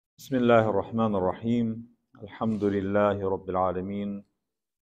بسم الله الرحمن الرحيم الحمد لله رب العالمين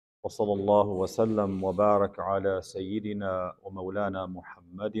وصلى الله وسلم وبارك على سيدنا ومولانا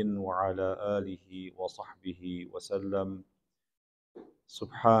محمد وعلى آله وصحبه وسلم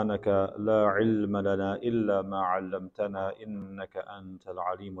سبحانك لا علم لنا إلا ما علمتنا إنك أنت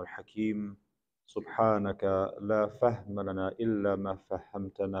العليم الحكيم سبحانك لا فهم لنا إلا ما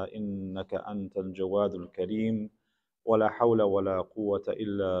فهمتنا إنك أنت الجواد الكريم ولا حول ولا قوة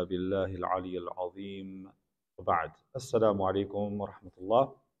إلا بالله العلي العظيم وبعد السلام عليكم ورحمة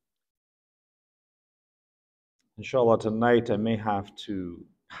الله. Inshallah, tonight I may have to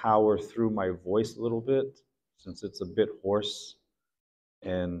power through my voice a little bit since it's a bit hoarse,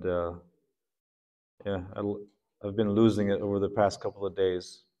 and yeah, I've been losing it over the past couple of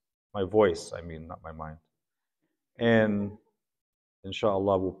days. My voice, I mean, not my mind. And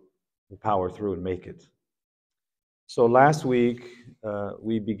inshallah, we'll power through and make it. So last week,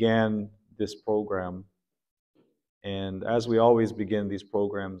 we began this program, and as we always begin these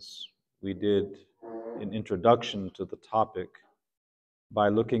programs, we did an introduction to the topic by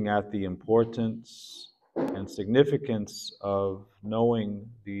looking at the importance and significance of knowing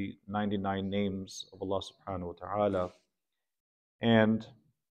the 99 names of Allah subhanahu wa ta'ala. And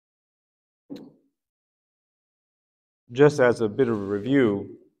just as a bit of a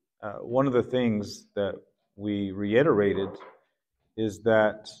review, one of the things that we reiterated is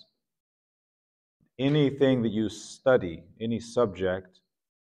that anything that you study, any subject,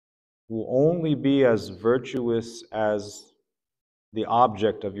 will only be as virtuous as the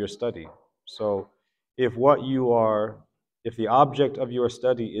object of your study. So if the object of your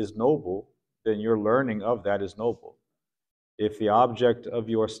study is noble, then your learning of that is noble. If the object of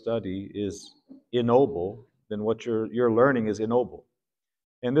your study is ignoble, then what your learning is ignoble.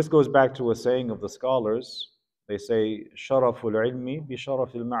 And this goes back to a saying of the scholars. They say, "Sharaful ilmi bi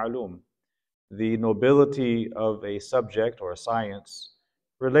sharafil ma'lum." The nobility of a subject or a science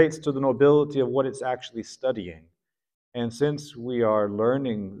relates to the nobility of what it's actually studying. And since we are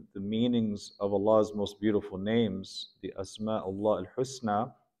learning the meanings of Allah's most beautiful names, the Asma'ullah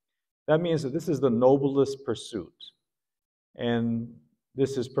al-Husna, that means that this is the noblest pursuit. And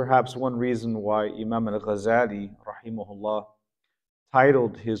this is perhaps one reason why Imam al-Ghazali, rahimahullah,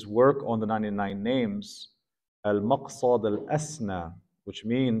 titled his work on the 99 names Al-Maqsad al-Asna, which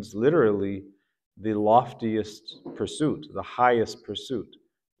means literally the loftiest pursuit, the highest pursuit,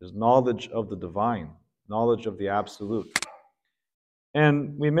 is knowledge of the divine, knowledge of the absolute.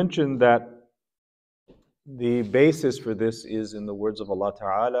 And we mentioned that the basis for this is in the words of Allah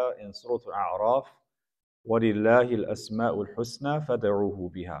Ta'ala in Surah Al-A'raf, وَلِلَّهِ الْأَسْمَاءُ الْحُسْنَى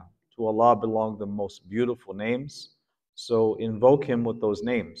فَدَعُوهُ بِهَا. To Allah belong the most beautiful names, so invoke Him with those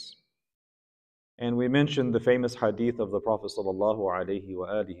names. And we mentioned the famous hadith of the Prophet sallallahu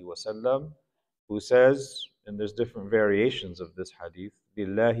alaihi wasallam, who says, and there's different variations of this hadith,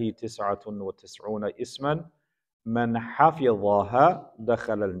 بِاللَّهِ تِسْعَةٌ وَتِسْعُونَ إِسْمًا مَنْ حَفِظَهَا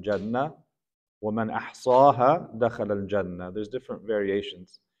دَخَلَ الْجَنَّةِ وَمَنْ أَحْصَاهَا دَخَلَ الْجَنَّةِ. There's different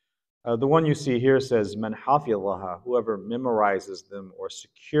variations. The one you see here says, مَنْ حَفِظَهَا, whoever memorizes them or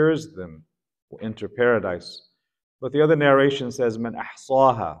secures them will enter paradise. But the other narration says, مَنْ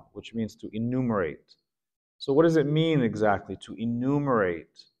أَحْصَاهَا, which means to enumerate. So what does it mean exactly to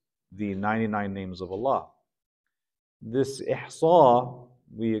enumerate the 99 names of Allah? This ihsa,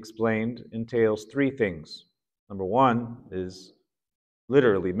 we explained, entails three things. Number one is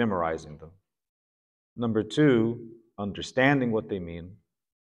literally memorizing them. Number two, understanding what they mean.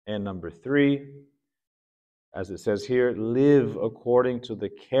 And number three, as it says here, live according to the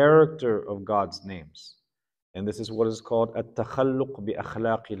character of God's names. And this is what is called at-takhalluq bi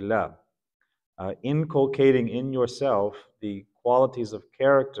akhlaqillah, inculcating in yourself the qualities of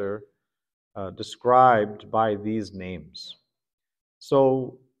character described by these names.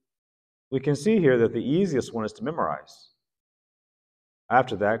 So we can see here that the easiest one is to memorize.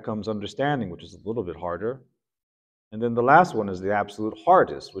 After that comes understanding, which is a little bit harder. And then the last one is the absolute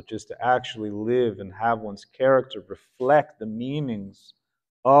hardest, which is to actually live and have one's character reflect the meanings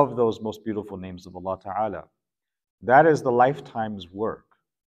of those most beautiful names of Allah Ta'ala. That is the lifetime's work.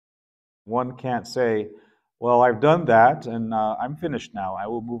 One can't say, well, I've done that and I'm finished now, I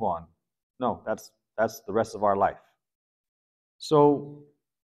will move on. No, that's the rest of our life. So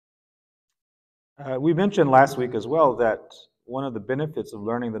we mentioned last week as well that one of the benefits of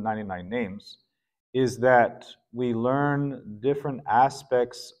learning the 99 names is that we learn different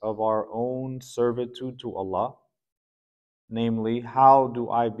aspects of our own servitude to Allah. Namely, how do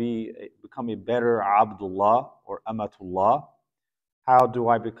I become a better Abdullah or Amatullah? How do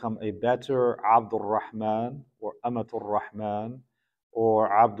I become a better Abdul Rahman or Amatul Rahman?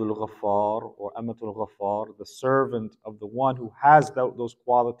 or Abdul Ghaffar, or Amatul Ghaffar, the servant of the one who has those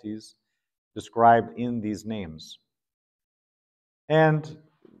qualities described in these names. And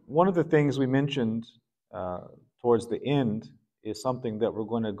one of the things we mentioned uh, towards the end is something that we're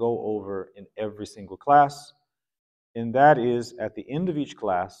going to go over in every single class, and that is at the end of each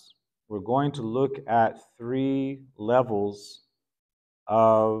class, we're going to look at 3 levels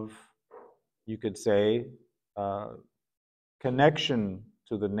of, you could say, uh, connection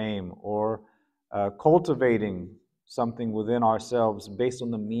to the name, or cultivating something within ourselves based on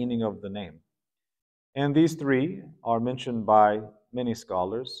the meaning of the name. And these 3 are mentioned by many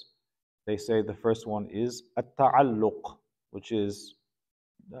scholars. They say the first one is at-ta'alluq, which is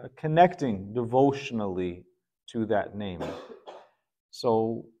connecting devotionally to that name.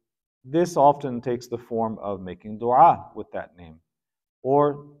 So this often takes the form of making dua with that name,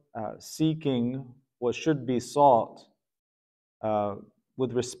 or seeking what should be sought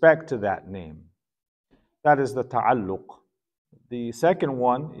with respect to that name. That is the ta'alluq. The second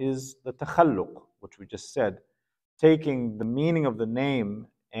one is the takhalluq, which we just said, taking the meaning of the name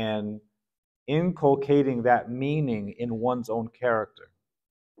and inculcating that meaning in one's own character.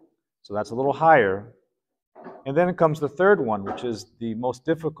 So that's a little higher. And then it comes the third one, which is the most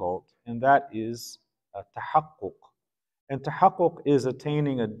difficult, and that is tahaqquq. And tahaqquq is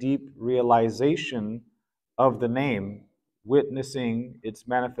attaining a deep realization of the name, witnessing its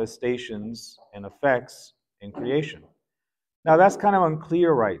manifestations and effects in creation. Now, that's kind of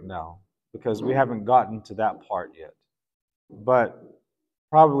unclear right now because we haven't gotten to that part yet. But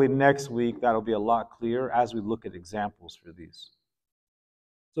probably next week, that'll be a lot clearer as we look at examples for these.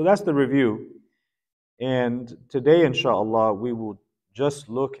 So that's the review. And today, inshallah, we will just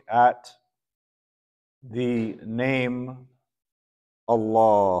look at the name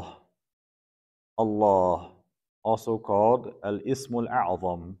Allah. Allah, also called Al-Ismul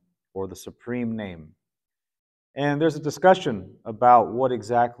A'zam, or the Supreme Name. And there's a discussion about what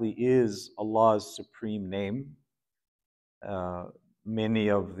exactly is Allah's supreme name. Many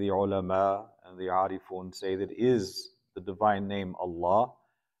of the ulama and the arifun say that it is the divine name Allah.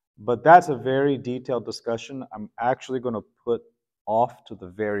 But that's a very detailed discussion I'm actually going to put off to the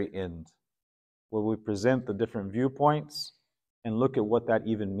very end, where we present the different viewpoints and look at what that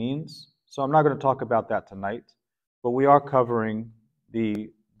even means. So I'm not going to talk about that tonight, but we are covering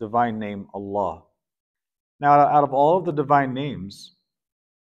the divine name Allah. Now, out of all of the divine names,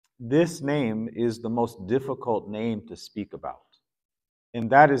 this name is the most difficult name to speak about. And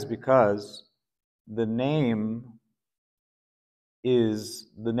that is because the name is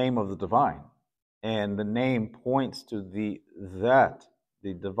the name of the divine. And the name points to the That,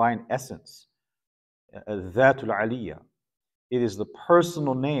 the divine essence, Dhatul Aliyah. It is the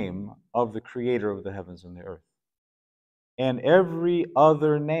personal name of the creator of the heavens and the earth. And every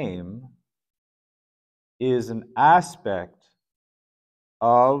other name is an aspect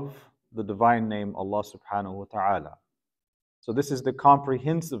of the divine name Allah subhanahu wa ta'ala. So this is the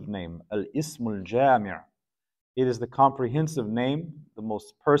comprehensive name, Al-Ismul Jami'. It is the comprehensive name, the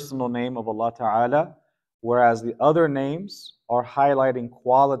most personal name of Allah ta'ala, whereas the other names are highlighting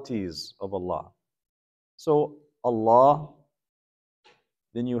qualities of Allah. So Allah,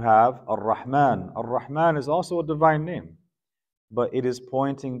 then you have Ar-Rahman. Ar-Rahman is also a divine name, but it is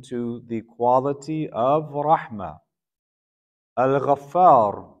pointing to the quality of Rahmah.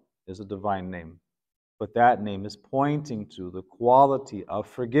 Al-Ghaffar is a divine name, but that name is pointing to the quality of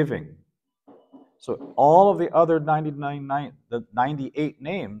forgiving. So all of the other 98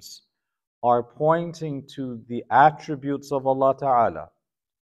 names are pointing to the attributes of Allah Ta'ala.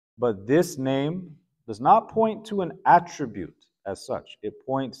 But this name does not point to an attribute as such. It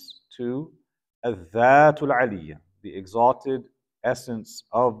points to Al-Dhatul Aliyah, the exalted essence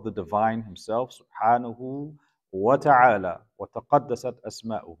of the divine himself, subhanahu wa ta'ala, wa taqaddasat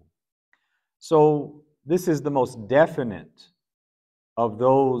asma'uhu. So this is the most definite of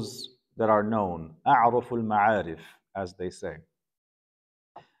those that are known, a'raful ma'arif, as they say.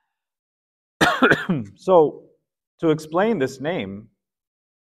 So to explain this name,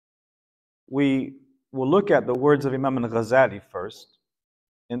 we will look at the words of Imam al-Ghazali first,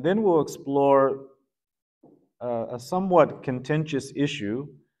 and then we'll explore a somewhat contentious issue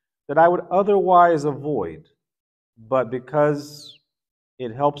that I would otherwise avoid, but because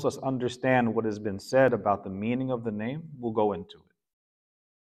it helps us understand what has been said about the meaning of the name, we'll go into it.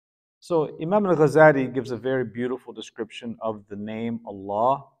 So Imam al-Ghazali gives a very beautiful description of the name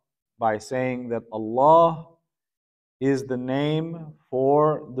Allah by saying that Allah is the name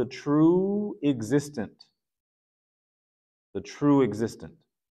for the true existent. The true existent.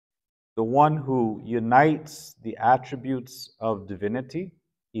 the one who unites the attributes of divinity,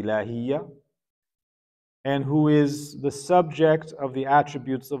 ilahiyya, and who is the subject of the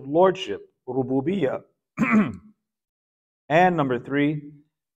attributes of lordship, rububiyya. And number three,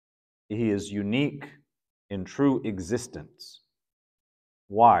 he is unique in true existence.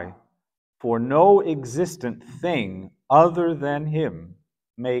 Why? For no existent thing other than him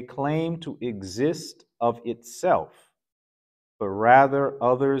may claim to exist of itself, but rather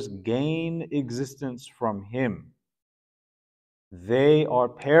others gain existence from him. They are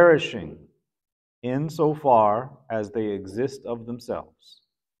perishing insofar as they exist of themselves,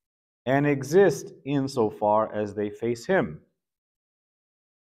 and exist insofar as they face him.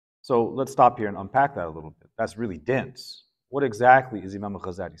 So let's stop here and unpack that a little bit. That's really dense. What exactly is Imam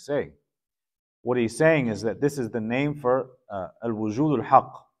al-Ghazali saying? What he's saying is that this is the name for al-wujud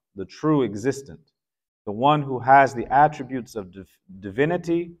al-haq, the true existent, the one who has the attributes of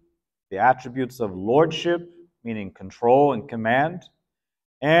divinity, the attributes of lordship, meaning control and command,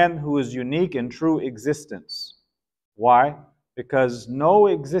 and who is unique in true existence. Why? Because no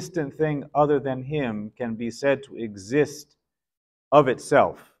existent thing other than him can be said to exist of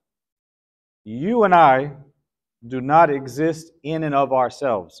itself. You and I do not exist in and of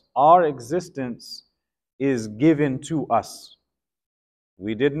ourselves. Our existence is given to us.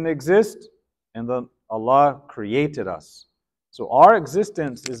 We didn't exist, and then Allah created us. So our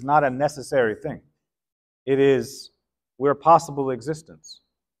existence is not a necessary thing. We're possible existence.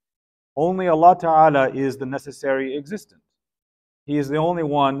 Only Allah Ta'ala is the necessary existent. He is the only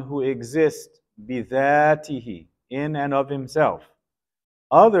one who exists bidhatihi, in and of himself.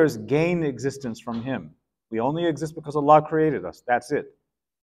 Others gain existence from him. We only exist because Allah created us. That's it.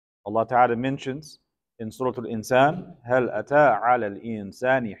 Allah Ta'ala mentions in Surah Al-Insan, هَلْ أَتَى عَلَى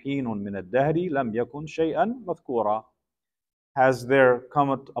الْإِنسَانِ حِينٌ مِنَ الدَّهْرِ لَمْ يَكُنْ شَيْئًا مَذْكُورًا. Has there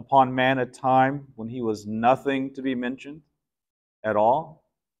come upon man a time when he was nothing to be mentioned at all?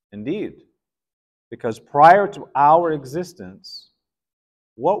 Indeed. Because prior to our existence,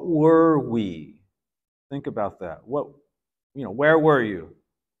 what were we? Think about that. Where were you?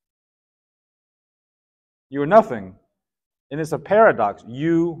 You were nothing. And it's a paradox.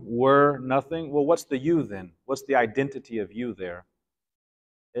 You were nothing. Well, what's the you then? What's the identity of you there?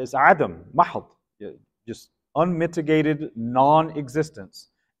 It's Adam, mahad, just unmitigated non-existence.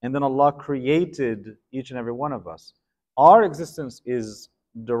 And then Allah created each and every one of us. Our existence is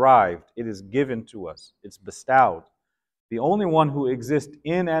derived. It is given to us. It's bestowed. The only one who exists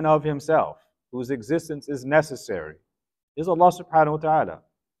in and of himself, whose existence is necessary, is Allah subhanahu wa ta'ala.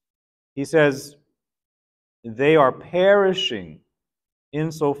 He says, they are perishing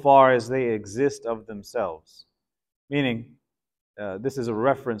insofar as they exist of themselves. Meaning, this is a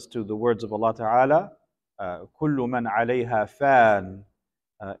reference to the words of Allah Ta'ala, كُلُّ مَنْ عَلَيْهَا فَانٍ.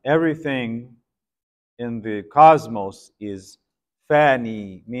 Everything in the cosmos is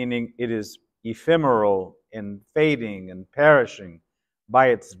fani, meaning it is ephemeral and fading and perishing by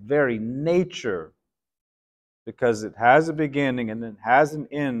its very nature, because it has a beginning and it has an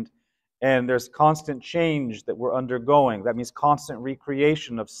end. And there's constant change that we're undergoing. That means constant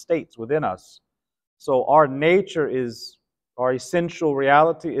recreation of states within us. So our nature is, our essential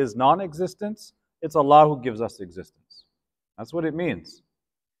reality is non-existence. It's Allah who gives us existence. That's what it means.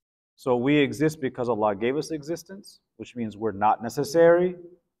 So we exist because Allah gave us existence, which means we're not necessary.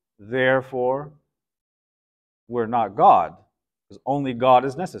 Therefore, we're not God, because only God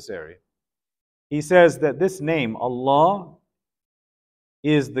is necessary. He says that this name, Allah,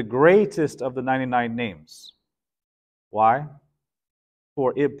 is the greatest of the 99 names. Why?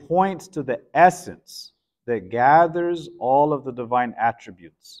 For it points to the essence that gathers all of the divine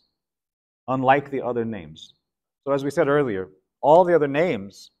attributes, unlike the other names. So as we said earlier, all the other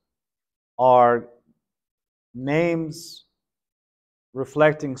names are names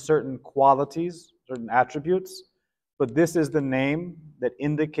reflecting certain qualities, certain attributes, but this is the name that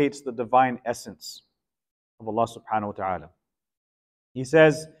indicates the divine essence of Allah subhanahu wa ta'ala. He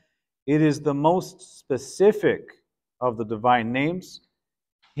says, it is the most specific of the divine names,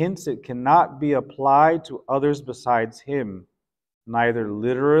 hence it cannot be applied to others besides him, neither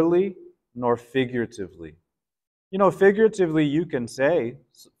literally nor figuratively. Figuratively you can say,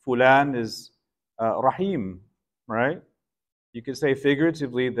 Fulan is Rahim, right? You could say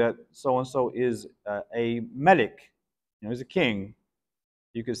figuratively that so-and-so is a Malik, he's a king.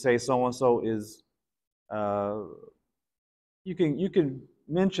 You could say so-and-so is You can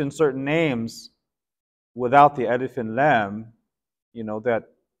mention certain names without the alif and lam, that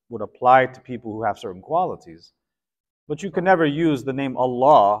would apply to people who have certain qualities. But you can never use the name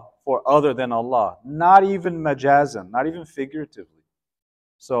Allah for other than Allah, not even majazan, not even figuratively.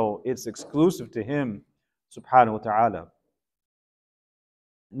 So it's exclusive to Him, subhanahu wa ta'ala.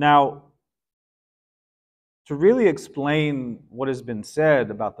 Now, to really explain what has been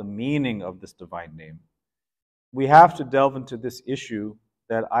said about the meaning of this divine name, we have to delve into this issue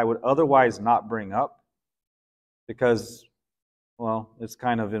that I would otherwise not bring up because, well, it's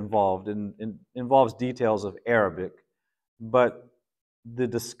kind of involved and involves details of Arabic. But the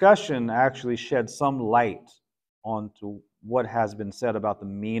discussion actually sheds some light onto what has been said about the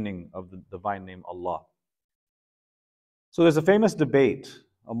meaning of the divine name Allah. So there's a famous debate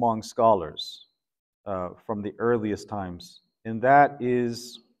among scholars from the earliest times, and that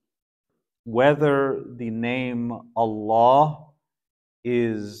is whether the name Allah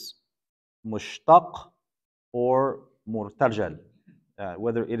is mushtaq or murtajal,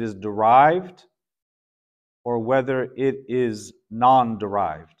 whether it is derived or whether it is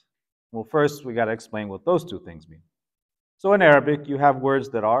non-derived. Well, first we got to explain what those two things mean. So in Arabic, you have words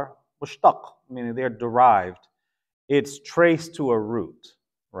that are mushtaq, meaning they're derived. It's traced to a root,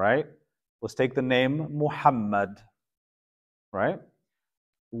 right? Let's take the name Muhammad, right?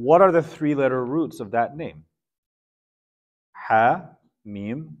 What are the three-letter roots of that name? Ha,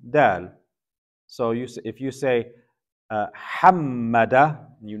 mim, dal. So if you say hammada,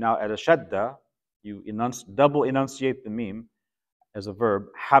 you now add a shadda, you double enunciate the mim as a verb.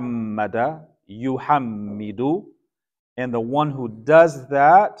 Hammada, yuhammidu, and the one who does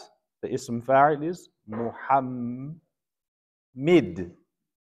that, the ism fa'il is Muhammid.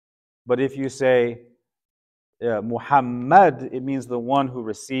 But if you say Muhammad, it means the one who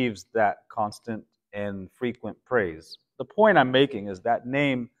receives that constant and frequent praise. The point I'm making is that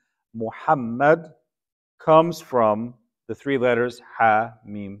name Muhammad comes from the three letters Ha,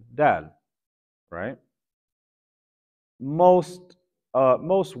 Mim, Dal, right? Most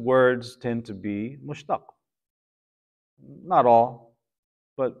words tend to be mushtaq. Not all,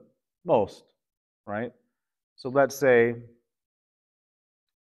 but most, right? So let's say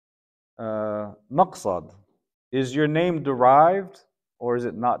maqsad. Is your name derived or is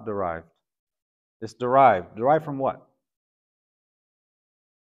it not derived? It's derived. Derived from what?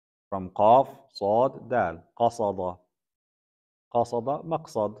 From qaf, sad, dal. Qasada. Qasada,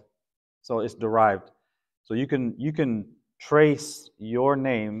 maqsad. So it's derived. So you can trace your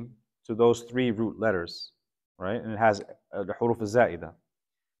name to those three root letters, right? And it has the huruf al-za'ida.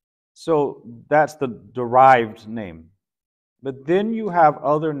 So that's the derived name. But then you have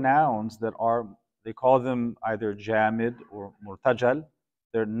other nouns that are, they call them either jamid or murtajal.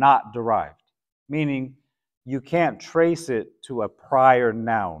 They're not derived, meaning you can't trace it to a prior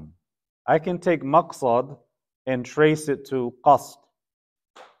noun. I can take maqsad and trace it to qasd.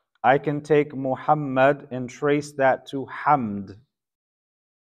 I can take Muhammad and trace that to hamd.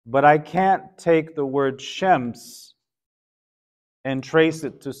 But I can't take the word shams and trace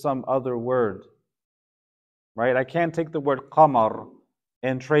it to some other word. Right? I can't take the word qamar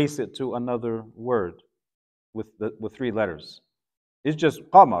and trace it to another word with three letters. It's just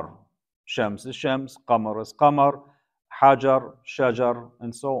qamar. Shams is shams, qamar is qamar, hajar, shajar,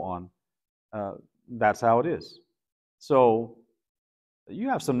 and so on. That's how it is. So you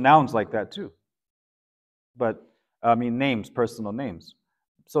have some nouns like that too. But I mean names, personal names.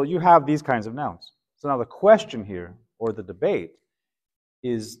 So you have these kinds of nouns. So now the question here, or the debate,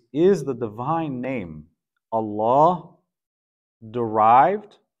 is the divine name Allah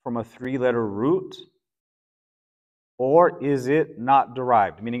derived from a three-letter root, or is it not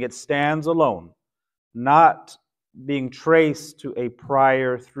derived, meaning it stands alone, not being traced to a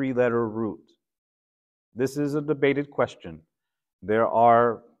prior three-letter root? This is a debated question. There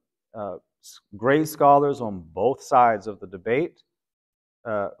are great scholars on both sides of the debate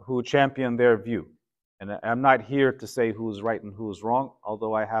who champion their view. And I'm not here to say who's right and who's wrong,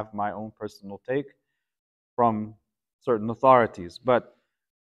 although I have my own personal take from certain authorities. But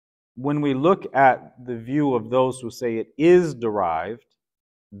when we look at the view of those who say it is derived,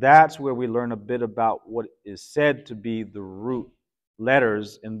 that's where we learn a bit about what is said to be the root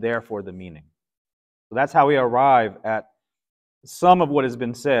letters and therefore the meaning. So that's how we arrive at some of what has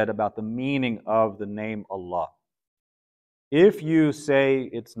been said about the meaning of the name Allah. If you say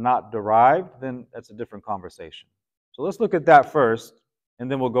it's not derived, then that's a different conversation. So let's look at that first, and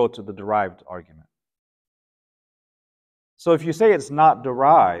then we'll go to the derived argument. So if you say it's not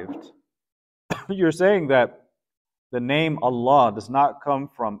derived, you're saying that the name Allah does not come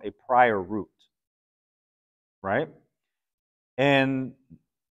from a prior root, right? And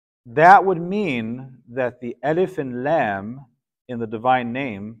that would mean that the alif and lam in the divine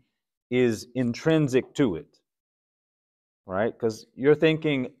name is intrinsic to it, right? Because you're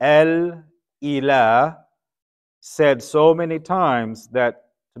thinking El Ilah said so many times that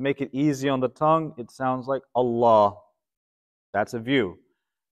to make it easy on the tongue, it sounds like Allah. That's a view.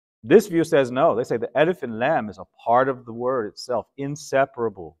 This view says no. They say the alif and lam is a part of the word itself,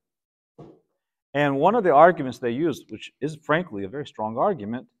 inseparable. And one of the arguments they use, which is frankly a very strong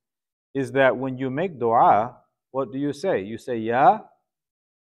argument, is that when you make dua, what do you say? You say, Ya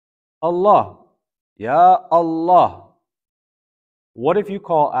Allah. Ya Allah. What if you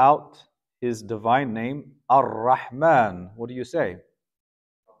call out His divine name, Ar-Rahman? What do you say?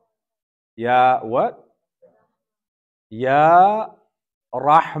 Ya what? Ya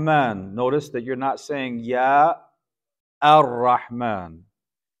Rahman. Notice that you're not saying Ya Ar-Rahman.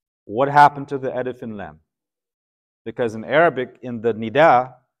 What happened to the alif and lam? Because in Arabic, in the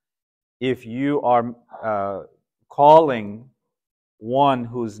nida, if you are calling one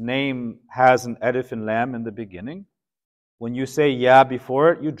whose name has an alif and lam in the beginning, when you say ya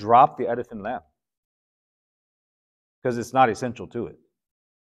before it, you drop the alif and lam. Because it's not essential to it.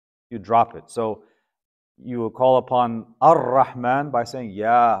 You drop it. So you will call upon Ar-Rahman by saying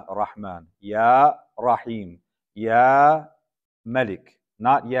Ya Rahman, Ya Rahim, Ya Malik,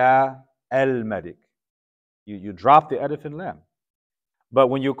 not Ya Al-Malik. You drop the alif and lam. But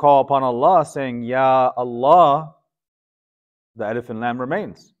when you call upon Allah saying Ya Allah, the alif and lam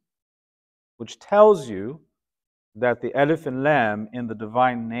remains, which tells you that the alif and lam in the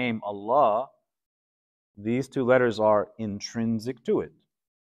divine name Allah, these two letters are intrinsic to it.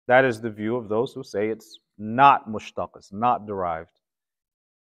 That is the view of those who say it's not mushtaq, it's not derived.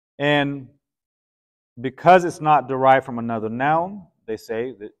 And because it's not derived from another noun, they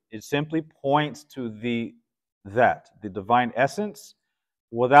say that it simply points to the divine essence,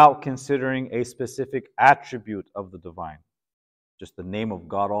 without considering a specific attribute of the divine. Just the name of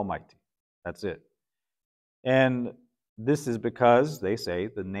God Almighty. That's it. And this is because they say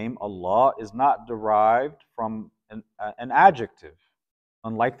the name Allah is not derived from an adjective,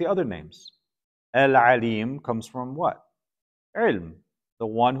 unlike the other names. Al-Alim comes from what? Ilm, the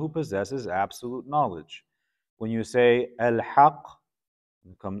one who possesses absolute knowledge. When you say Al-Haq,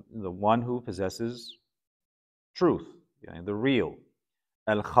 the one who possesses truth, the real.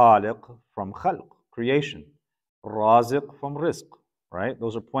 Al-Khaliq from Khalq, creation. Raziq from Rizq, right?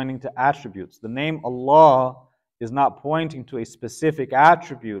 Those are pointing to attributes. The name Allah is not pointing to a specific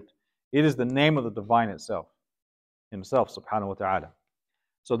attribute. It is the name of the divine itself, Himself, subhanahu wa ta'ala.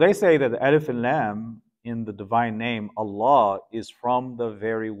 So they say that the alif and lam in the divine name Allah is from the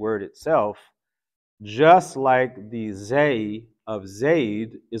very word itself, just like the Zay of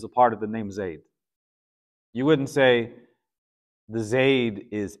Zayd is a part of the name Zayd. You wouldn't say the Zayd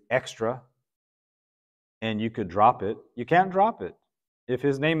is extra and you could drop it. You can't drop it. If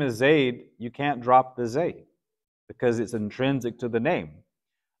his name is Zayd, you can't drop the Zay because it's intrinsic to the name.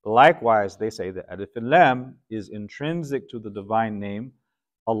 Likewise, they say that alif and lam is intrinsic to the divine name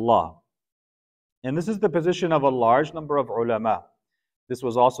Allah. And this is the position of a large number of ulama. This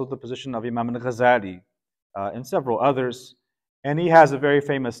was also the position of Imam al-Ghazali and several others. And he has a very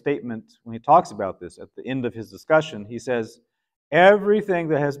famous statement when he talks about this at the end of his discussion. He says, everything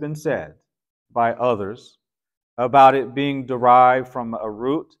that has been said by others about it being derived from a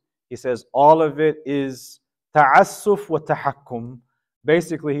root, he says all of it is ta'assuf wa tahakkum.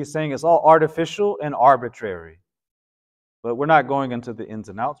 Basically, he's saying it's all artificial and arbitrary. But we're not going into the ins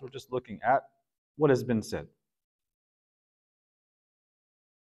and outs. We're just looking at what has been said.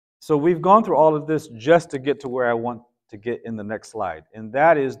 So we've gone through all of this just to get to where I want to get in the next slide. And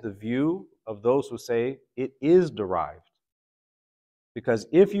that is the view of those who say it is derived. Because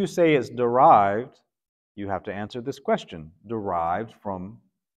if you say it's derived, you have to answer this question. Derived from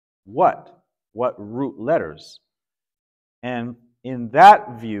what? What root letters? And in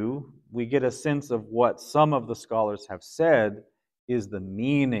that view, we get a sense of what some of the scholars have said is the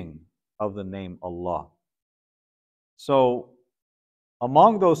meaning of the name Allah. So,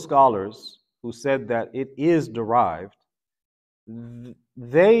 among those scholars who said that it is derived,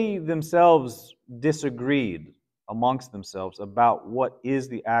 they themselves disagreed amongst themselves about what is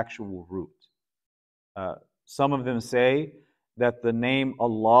the actual root. Some of them say that the name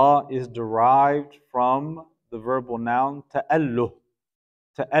Allah is derived from the verbal noun ta'alluh.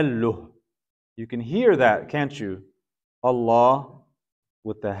 Ta'alluh. You can hear that, can't you? Allah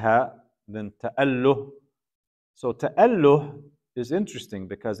with the ha, then ta'alluh. So ta'alluh is interesting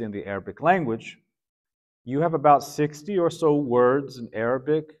because in the Arabic language, you have about 60 or so words in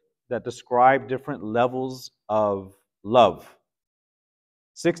Arabic that describe different levels of love.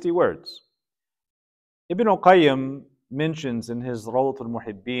 60 words. Ibn al-Qayyim mentions in his Rawdat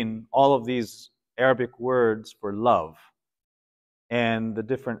al-Muhibbin all of these Arabic words for love and the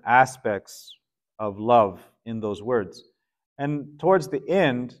different aspects of love in those words. And towards the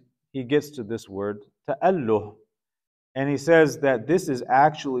end, he gets to this word, ta'alluh. And he says that this is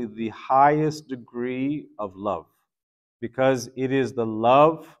actually the highest degree of love because it is the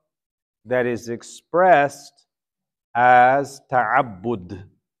love that is expressed as ta'abbud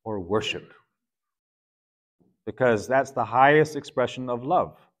or worship. Because that's the highest expression of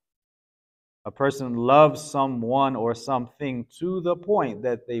love. A person loves someone or something to the point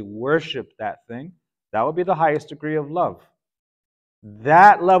that they worship that thing. That would be the highest degree of love.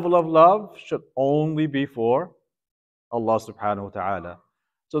 That level of love should only be for Allah subhanahu wa ta'ala.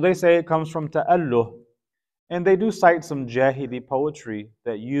 So they say it comes from ta'alluh. And they do cite some Jahili poetry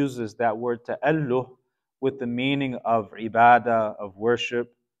that uses that word ta'alluh with the meaning of ibadah, of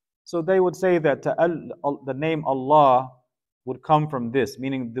worship. So they would say that the name Allah would come from this,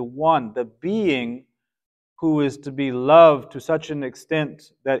 meaning the one, the being who is to be loved to such an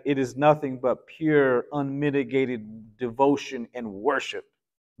extent that it is nothing but pure, unmitigated devotion and worship.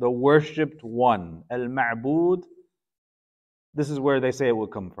 The worshipped one, al-ma'bud, this is where they say it will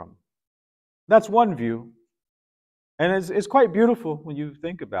come from. That's one view. And it's quite beautiful when you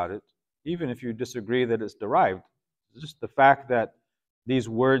think about it, even if you disagree that it's derived. It's just the fact that these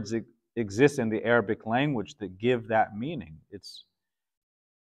words exist in the Arabic language that give that meaning. It's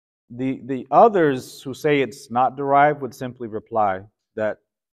the others who say it's not derived would simply reply that,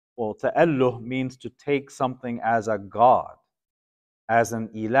 well, ta'alluh means to take something as a god, as an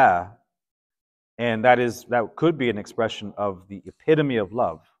ilah, and that could be an expression of the epitome of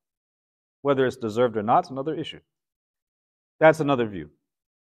love. Whether it's deserved or not is another issue. That's another view.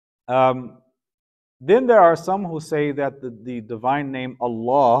 Then there are some who say that the divine name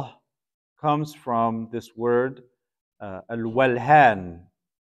Allah comes from this word al-walhan.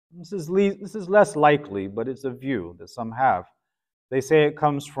 This is less likely, but it's a view that some have. They say it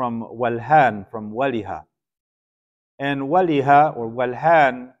comes from walhan, from waliha. And waliha or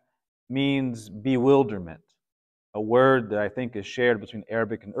walhan means bewilderment. A word that I think is shared between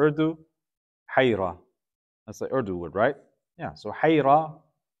Arabic and Urdu, hayra. That's the Urdu word, right? Yeah, so hayra,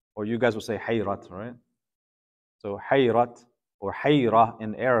 or you guys will say hayrat, right? So hayrat or hayra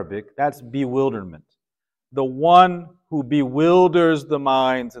in Arabic, that's bewilderment. The one who bewilders the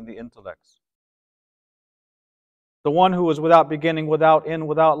minds and the intellects. The one who is without beginning, without end,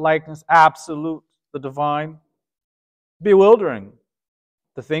 without likeness, absolute, the divine. Bewildering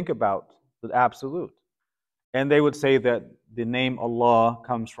to think about the absolute. And they would say that the name Allah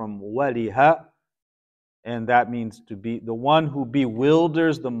comes from waliha, and that means to be the one who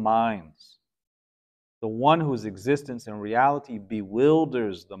bewilders the minds. The one whose existence and reality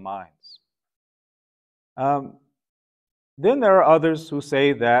bewilders the minds. Then there are others who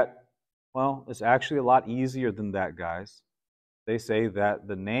say that, well, it's actually a lot easier than that, guys. They say that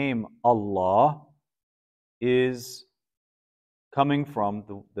the name Allah is coming from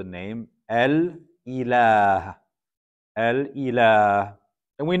the name Al-Ilah. Al-Ilah.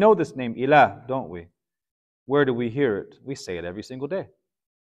 And we know this name, Ilah, don't we? Where do we hear it? We say it every single day.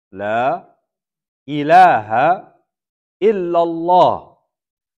 La ilaha illallah.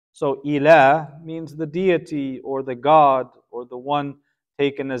 So ilah means the deity or the God or the one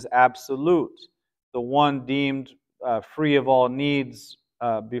taken as absolute, the one deemed free of all needs,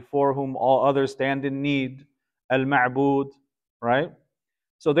 before whom all others stand in need, al-ma'bud, right?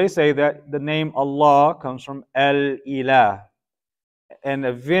 So they say that the name Allah comes from al-ilah. And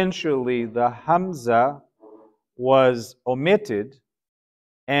eventually the hamza was omitted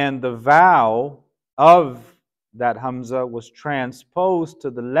and the vowel of that hamza was transposed to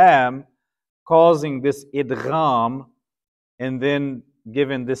the lam, causing this idgham, and then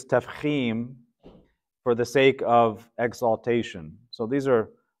given this tafkhim for the sake of exaltation. So these are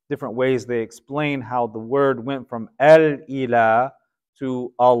different ways they explain how the word went from al-ilah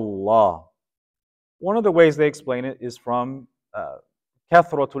to Allah. One of the ways they explain it is from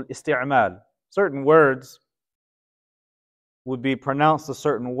kathratul isti'mal. Certain words would be pronounced a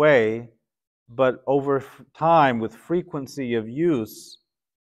certain way, but over time, with frequency of use,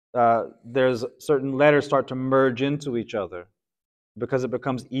 there's certain letters start to merge into each other because it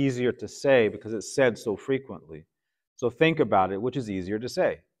becomes easier to say because it's said so frequently. So think about it, which is easier to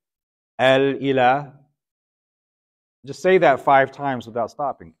say? Al-ilah. Just say that 5 times without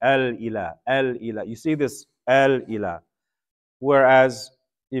stopping. Al-ilah, al-ilah. You see this al-ilah. Whereas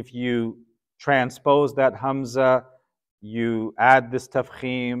if you transpose that hamza, you add this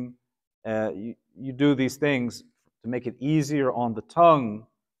tafkhim, you do these things to make it easier on the tongue,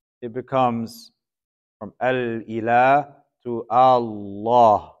 it becomes from al-ilah to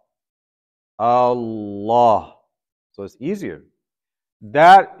Allah. Allah. So it's easier.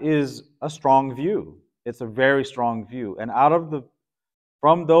 That is a strong view. It's a very strong view. And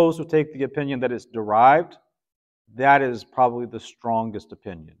from those who take the opinion that it's derived, that is probably the strongest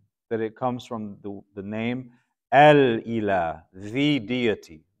opinion, that it comes from the name El-Ilah, the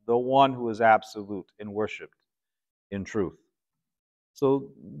deity, the one who is absolute and worshipped in truth.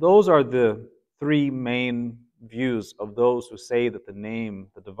 So those are the three main views of those who say that the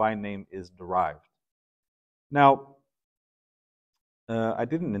divine name, is derived. Now, I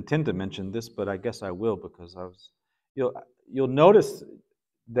didn't intend to mention this, but I guess I will because you'll notice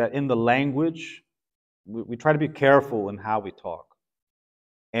that in the language, we try to be careful in how we talk.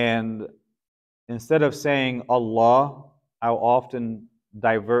 And instead of saying Allah, I'll often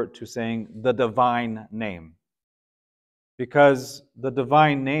divert to saying the divine name. Because the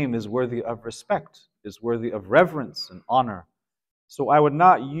divine name is worthy of respect, is worthy of reverence and honor. So I would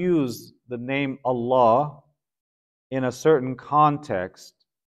not use the name Allah in a certain context.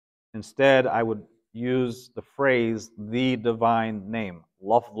 Instead, I would use the phrase the divine name,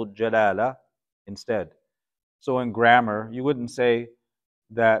 lafzul jalala, instead. So in grammar, you wouldn't say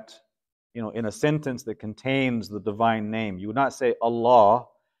that, in a sentence that contains the divine name, you would not say Allah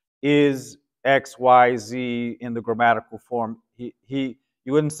is X, Y, Z in the grammatical form. You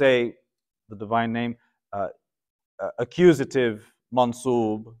wouldn't say the divine name, accusative,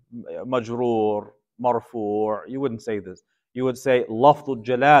 mansub, majroor, marfu'. You wouldn't say this. You would say lafzul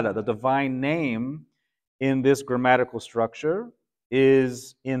jalala, the divine name in this grammatical structure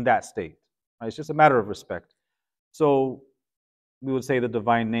is in that state. Right? It's just a matter of respect. So we would say the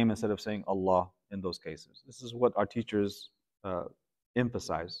divine name instead of saying Allah in those cases. This is what our teachers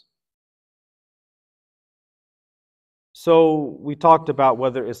emphasize. So we talked about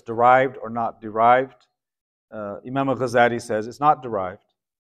whether it's derived or not derived. Imam al-Ghazali says it's not derived.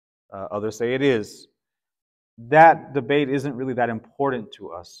 Others say it is. That debate isn't really that important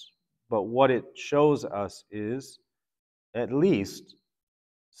to us, but what it shows us is at least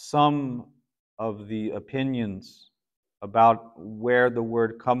some of the opinions about where the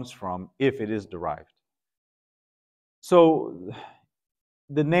word comes from, if it is derived. So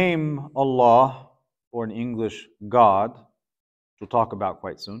the name Allah, or in English, God, we'll talk about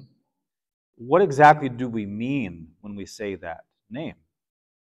quite soon. What exactly do we mean when we say that name?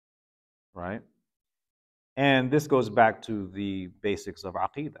 Right? And this goes back to the basics of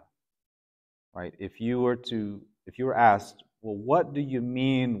Aqidah. Right? If you were asked, well, what do you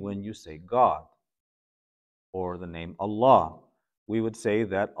mean when you say God or the name Allah? We would say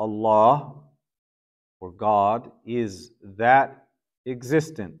that Allah or God is that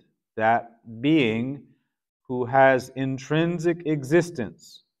existent, that being who has intrinsic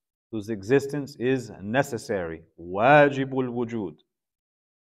existence, whose existence is necessary, wajibul wujud,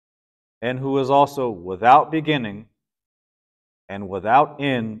 and who is also without beginning and without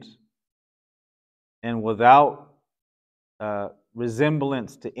end and without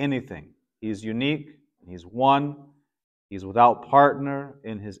resemblance to anything. He's unique, he's one, he's without partner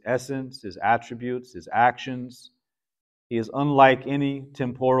in his essence, his attributes, his actions. He is unlike any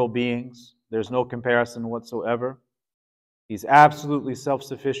temporal beings. There's no comparison whatsoever. He's absolutely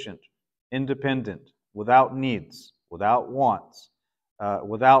self-sufficient, independent, without needs, without wants,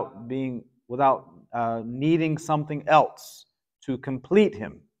 without needing something else to complete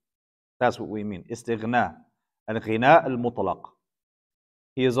him. That's what we mean. Istighna, al-ghina al-mutlaq.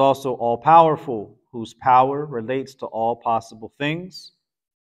 He is also all-powerful, whose power relates to all possible things.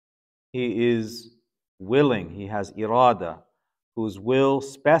 He is willing, he has irada, whose will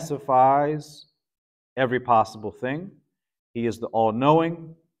specifies every possible thing. He is the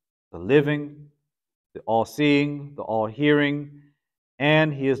all-knowing, the living, the all-seeing, the all-hearing,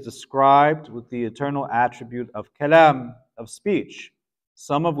 and he is described with the eternal attribute of kalam, of speech,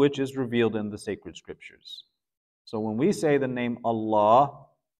 some of which is revealed in the sacred scriptures. So when we say the name Allah,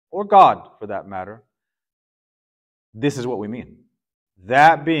 or God for that matter, this is what we mean.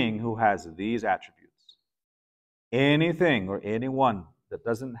 That being who has these attributes. Anything or anyone that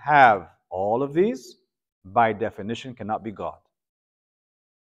doesn't have all of these, by definition, cannot be God.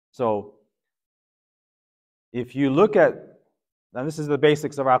 So, if you look at, now this is the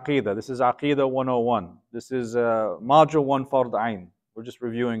basics of Aqidah. This is Aqidah 101. This is Module 1 Fard Ain. We're just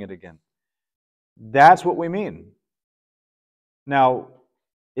reviewing it again. That's what we mean. Now,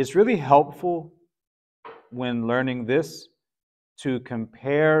 it's really helpful when learning this to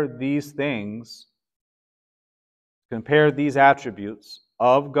compare these things, compare these attributes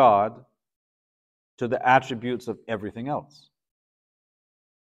of God to the attributes of everything else.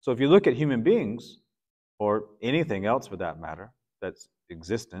 So if you look at human beings, or anything else for that matter, that's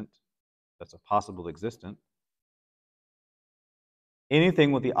existent, that's a possible existent,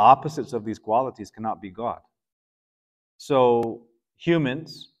 anything with the opposites of these qualities cannot be God. So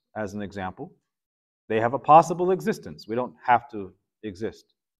humans, as an example, they have a possible existence. We don't have to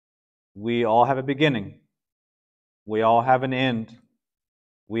exist. We all have a beginning. We all have an end.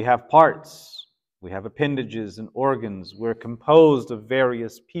 We have parts. We have appendages and organs. We're composed of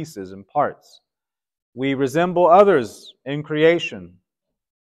various pieces and parts. We resemble others in creation.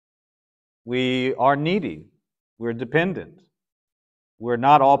 We are needy. We're dependent. We're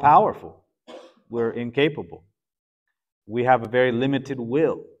not all powerful. We're incapable. We have a very limited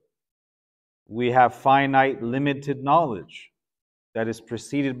will. We have finite, limited knowledge that is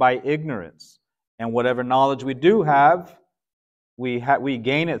preceded by ignorance. And whatever knowledge we do have, we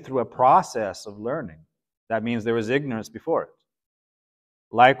gain it through a process of learning. That means there was ignorance before it.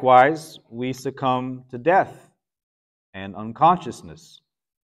 Likewise, we succumb to death and unconsciousness.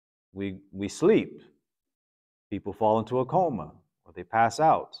 We sleep. People fall into a coma or they pass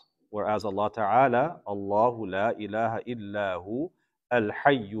out. Whereas Allah Ta'ala, Allahu la ilaha illahu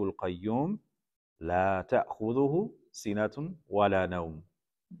al-hayyul qayyum la ta'khuduhu sinatun wa la nawm.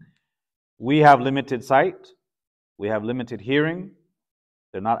 We have limited sight. We have limited hearing.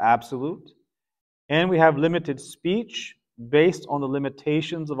 They're not absolute. And we have limited speech based on the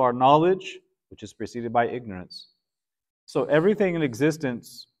limitations of our knowledge, which is preceded by ignorance. So everything in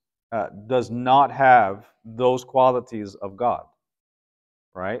existence does not have those qualities of God,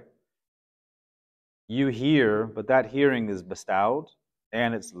 right? You hear, but that hearing is bestowed,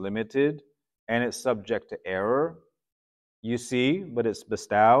 and it's limited, and it's subject to error. You see, but it's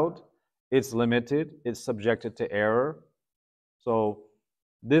bestowed, it's limited, it's subjected to error. So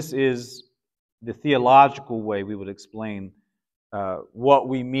this is the theological way we would explain what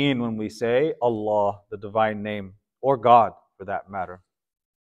we mean when we say Allah, the divine name, or God for that matter.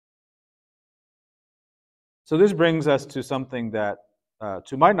 So this brings us to something that,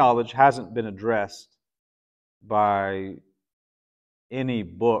 to my knowledge, hasn't been addressed by any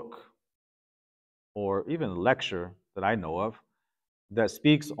book or even lecture that I know of that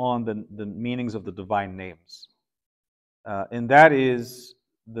speaks on the meanings of the divine names. And that is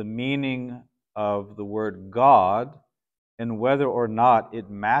the meaning of the word God and whether or not it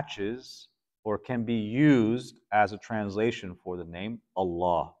matches or can be used as a translation for the name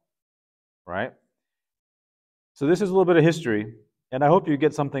Allah, right? So this is a little bit of history, and I hope you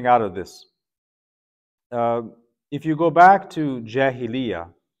get something out of this. If you go back to Jahiliyyah,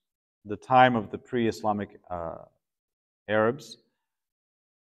 the time of the pre-Islamic Arabs,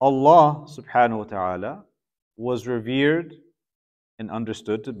 Allah subhanahu wa ta'ala was revered and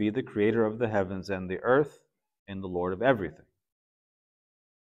understood to be the creator of the heavens and the earth and the Lord of everything.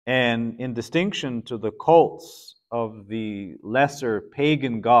 And in distinction to the cults of the lesser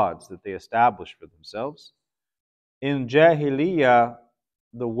pagan gods that they established for themselves, in Jahiliyyah,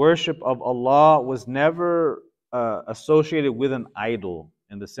 the worship of Allah was never associated with an idol,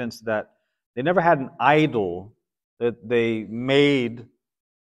 in the sense that they never had an idol that they made,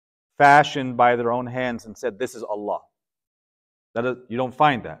 fashioned by their own hands, and said, this is Allah. You don't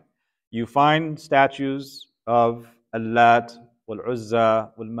find that. You find statues of Allat,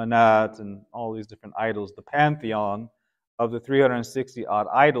 wal-Uzza, wal-Manat, and all these different idols, the pantheon of the 360 odd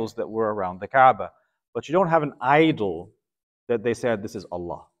idols that were around the Kaaba. But you don't have an idol that they said, this is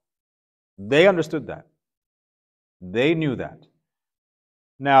Allah. They understood that. They knew that.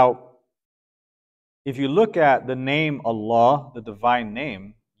 Now, if you look at the name Allah, the divine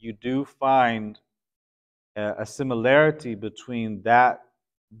name, you do find a similarity between that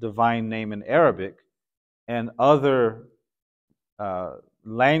divine name in Arabic and other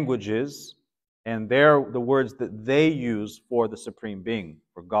languages, and they're the words that they use for the Supreme Being,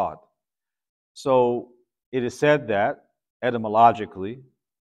 for God. So it is said that, etymologically,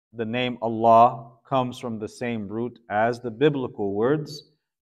 the name Allah comes from the same root as the biblical words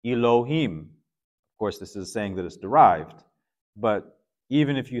Elohim. Of course, this is saying that it's derived. But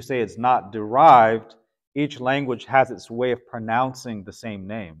even if you say it's not derived, each language has its way of pronouncing the same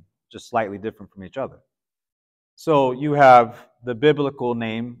name, just slightly different from each other. So you have the biblical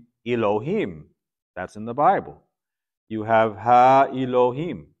name Elohim. That's in the Bible. You have Ha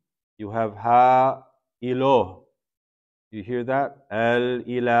Elohim. You have Ha Eloh. You hear that? El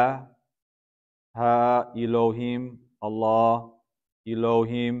Ilah, Ha Elohim, Allah,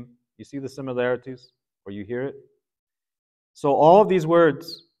 Elohim. You see the similarities, or you hear it? So all of these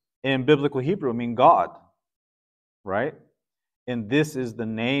words in biblical Hebrew mean God, right? And this is the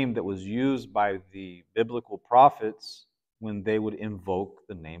name that was used by the biblical prophets when they would invoke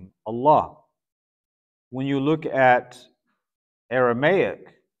the name Allah. When you look at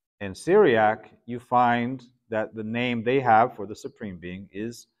Aramaic and Syriac, you find that the name they have for the Supreme Being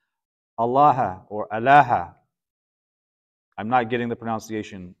is Allah or Allah. I'm not getting the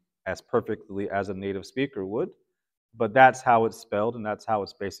pronunciation as perfectly as a native speaker would, but that's how it's spelled and that's how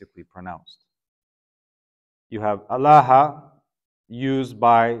it's basically pronounced. You have Allah used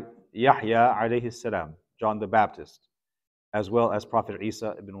by Yahya alayhi salam, John the Baptist, as well as Prophet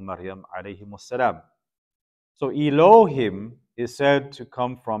Isa ibn Maryam alayhi salam. So Elohim is said to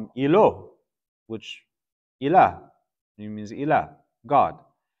come from Eloh, which Ilah, it means Ilah, God.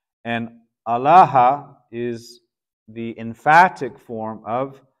 And Allah is the emphatic form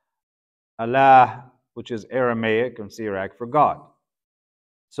of Allah, which is Aramaic and Syriac for God.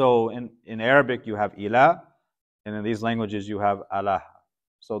 So in Arabic you have Ilah, and in these languages you have Allah.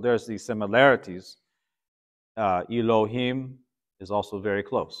 So there's these similarities. Elohim is also very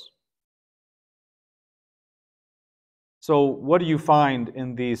close. So what do you find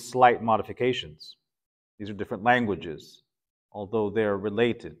in these slight modifications? These are different languages, although they're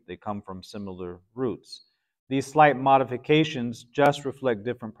related. They come from similar roots. These slight modifications just reflect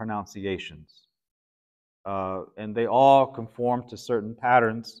different pronunciations. And they all conform to certain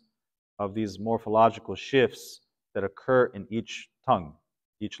patterns of these morphological shifts that occur in each tongue,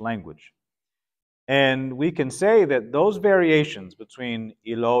 each language. And we can say that those variations between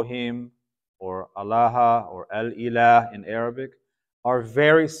Elohim or Allah or Al-Ilah in Arabic are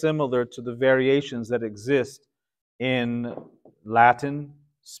very similar to the variations that exist in Latin,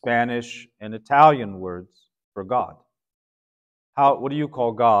 Spanish, and Italian words for God. What do you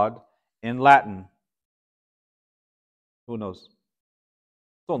call God in Latin? Who knows?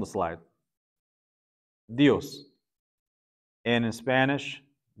 It's on the slide. Dios. And in Spanish,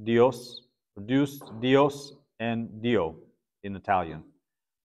 Dios, Dios, and Dio in Italian.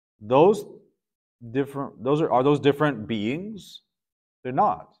 Are those different beings? They're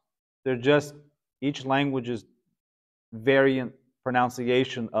not. They're just each language's variant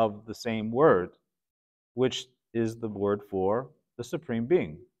pronunciation of the same word, which is the word for the Supreme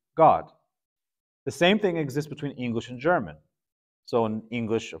Being, God. The same thing exists between English and German. So in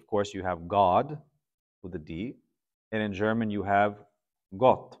English, of course, you have God with a D, and in German you have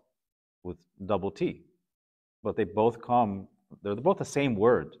Gott with double T. But they're both the same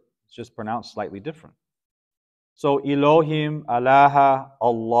word. It's just pronounced slightly different. So Elohim, Allah,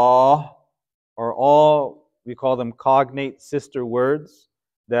 Allah are all, we call them cognate sister words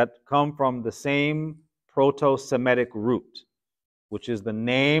that come from the same Proto-Semitic root, which is the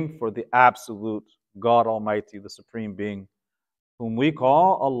name for the absolute God Almighty, the Supreme Being, whom we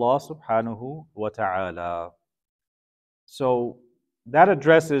call Allah subhanahu wa ta'ala. So that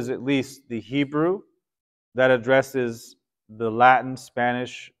addresses at least the Hebrew, that addresses the Latin,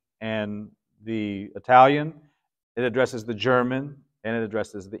 Spanish, and the Italian. It addresses the German, and it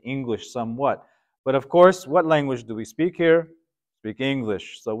addresses the English somewhat. But of course, what language do we speak here? Speak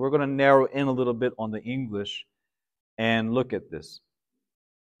English. So we're going to narrow in a little bit on the English and look at this.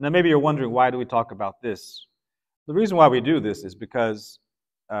 Now maybe you're wondering, why do we talk about this? The reason why we do this is because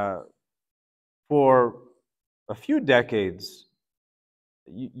for a few decades,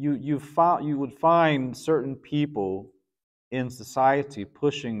 you would find certain people in society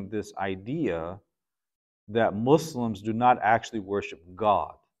pushing this idea that Muslims do not actually worship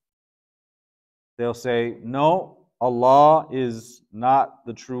God. They'll say, no, Allah is not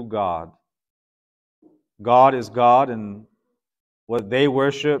the true God. God is God, and what they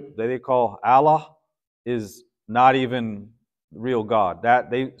worship, that they call Allah, is not even real God.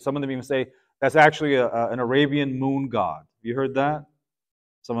 Some of them even say that's actually an Arabian moon god. You heard that?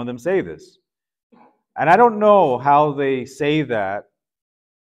 Some of them say this. And I don't know how they say that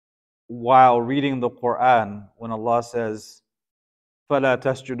while reading the Quran, when Allah says, فَلَا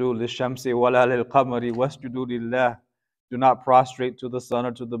تَسْجُدُوا لِلشَّمْسِ وَلَا لِلْقَمَرِ وَاسْجُدُوا لِلَّهِ. Do not prostrate to the sun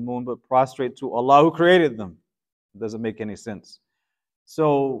or to the moon, but prostrate to Allah who created them. It doesn't make any sense.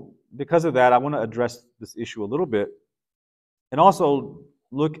 So because of that, I want to address this issue a little bit and also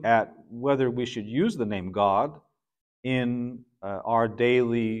look at whether we should use the name God in our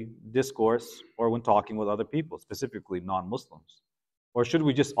daily discourse or when talking with other people, specifically non-Muslims. Or should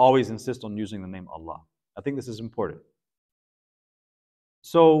we just always insist on using the name Allah? I think this is important.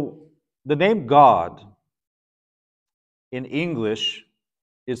 So the name God in English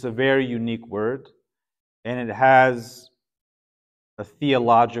is a very unique word, and it has a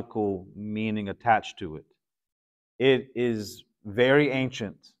theological meaning attached to it. It is very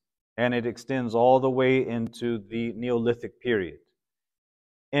ancient, and it extends all the way into the Neolithic period.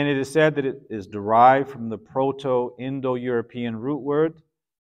 And it is said that it is derived from the Proto-Indo-European root word,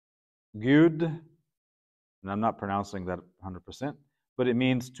 gud, and I'm not pronouncing that 100%, but it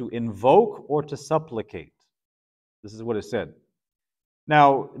means to invoke or to supplicate. This is what it said.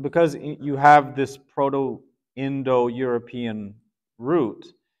 Now, because you have this Proto-Indo-European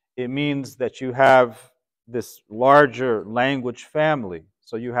root, it means that you have this larger language family.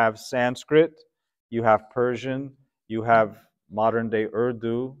 So you have Sanskrit, you have Persian, you have modern day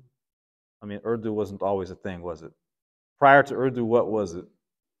Urdu. I mean, Urdu wasn't always a thing, was it? Prior to Urdu, what was it?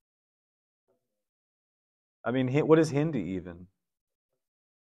 I mean, what is Hindi even?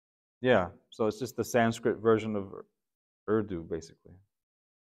 Yeah, so it's just the Sanskrit version of Urdu, basically.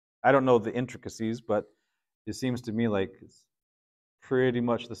 I don't know the intricacies, but it seems to me like it's pretty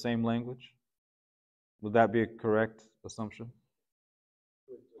much the same language. Would that be a correct assumption?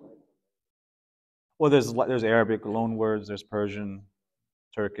 Well, there's Arabic loan words, there's Persian,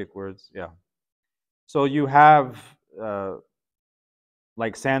 Turkic words, yeah. So you have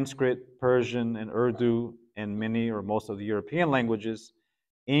like Sanskrit, Persian, and Urdu, and many or most of the European languages.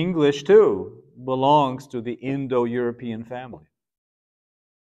 English too belongs to the Indo-European family.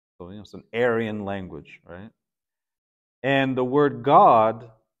 So it's an Aryan language, right? And the word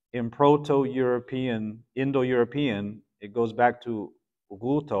God in Proto-European, Indo-European, it goes back to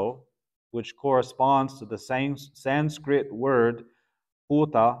Guto, which corresponds to the same Sanskrit word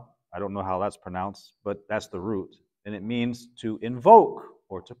Huta. I don't know how that's pronounced, but that's the root. And it means to invoke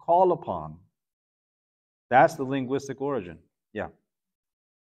or to call upon. That's the linguistic origin. Yeah.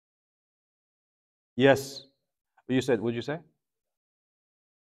 Yes. You said, what'd you say?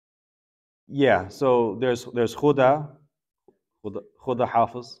 Yeah. So there's Huda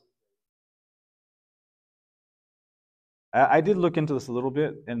Hafiz. I did look into this a little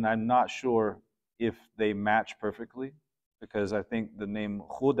bit, and I'm not sure if they match perfectly, because I think the name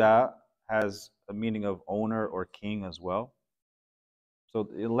Huda has a meaning of owner or king as well. So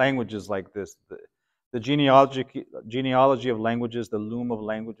in languages like this, the genealogy of languages, the loom of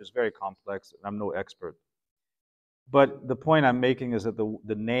language is very complex. I'm no expert. But the point I'm making is that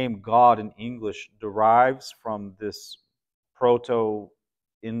the name God in English derives from this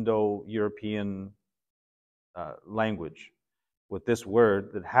Proto-Indo-European language with this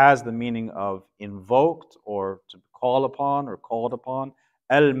word that has the meaning of invoked or to call upon or called upon.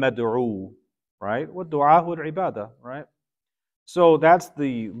 Al-mad'u, right? What du'ahu al-ibadah, right? So that's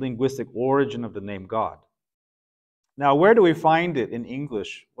the linguistic origin of the name God. Now, where do we find it in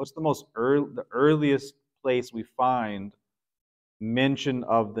English? What's the earliest place we find mention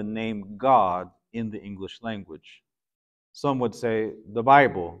of the name God in the English language? Some would say the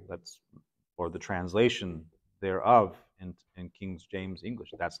Bible, or the translation thereof in King James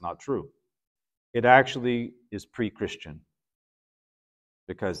English. That's not true. It actually is pre-Christian,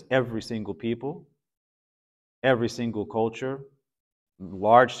 because every single people, every single culture,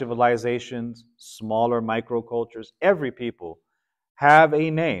 large civilizations, smaller microcultures, every people have a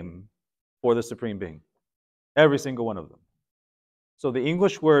name for the Supreme Being. Every single one of them. So the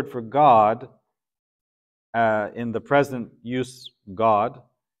English word for God, in the present use, God,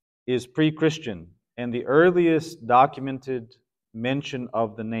 is pre-Christian. And the earliest documented mention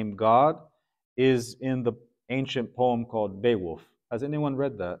of the name God is in the ancient poem called Beowulf. Has anyone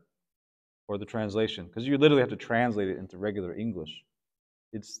read that? Or the translation? Because you literally have to translate it into regular English.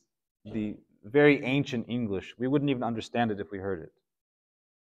 It's the very ancient English. We wouldn't even understand it if we heard it.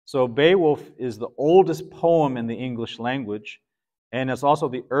 So Beowulf is the oldest poem in the English language, and it's also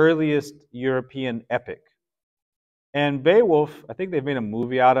the earliest European epic. And Beowulf, I think they've made a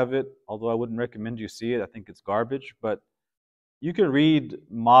movie out of it, although I wouldn't recommend you see it. I think it's garbage, but you can read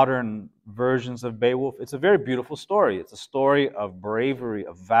modern versions of Beowulf. It's a very beautiful story. It's a story of bravery,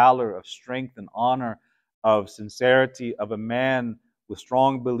 of valor, of strength and honor, of sincerity, of a man with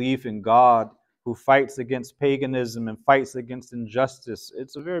strong belief in God who fights against paganism and fights against injustice.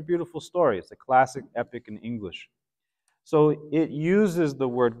 It's a very beautiful story. It's a classic epic in English. So it uses the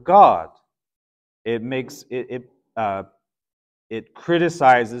word God. It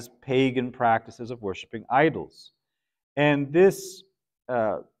criticizes pagan practices of worshiping idols. And this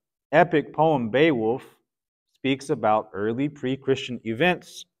epic poem, Beowulf, speaks about early pre-Christian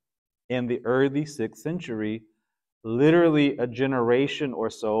events in the early 6th century, literally a generation or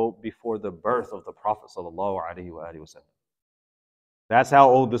so before the birth of the Prophet ﷺ. That's how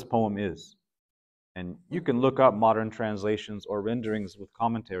old this poem is. And you can look up modern translations or renderings with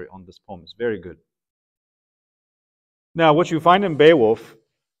commentary on this poem. It's very good. Now, what you find in Beowulf,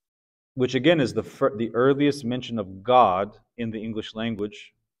 which again is the earliest mention of God in the English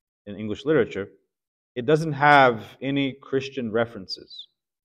language, in English literature, it doesn't have any Christian references,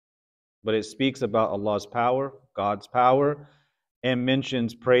 but it speaks about Allah's power, God's power, and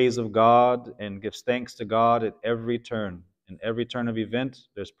mentions praise of God and gives thanks to God at every turn. In every turn of event,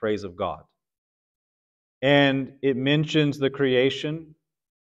 there's praise of God. And it mentions the creation,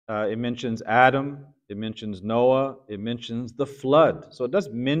 it mentions Adam, it mentions Noah, it mentions the flood. So it does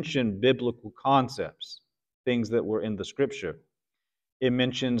mention biblical concepts, things that were in the scripture. It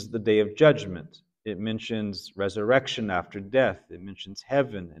mentions the day of judgment. It mentions resurrection after death. It mentions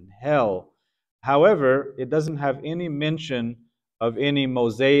heaven and hell. However, it doesn't have any mention of any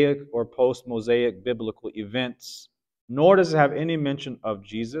Mosaic or post-Mosaic biblical events, nor does it have any mention of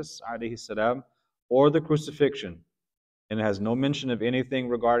Jesus, alayhi salam, or the crucifixion. And it has no mention of anything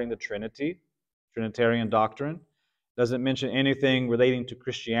regarding the Trinity, Trinitarian doctrine. It doesn't mention anything relating to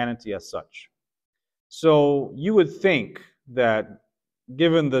Christianity as such. So you would think that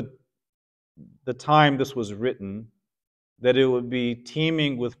given the time this was written, that it would be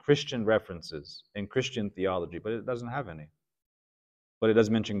teeming with Christian references and Christian theology, but it doesn't have any. But it does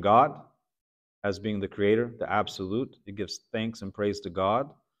mention God as being the creator, the absolute. It gives thanks and praise to God.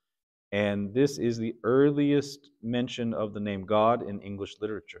 And this is the earliest mention of the name God in English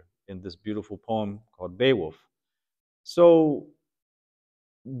literature in this beautiful poem called Beowulf. So,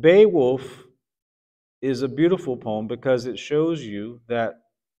 Beowulf is a beautiful poem because it shows you that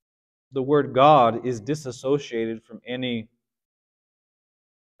the word God is disassociated from any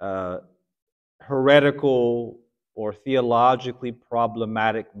heretical or theologically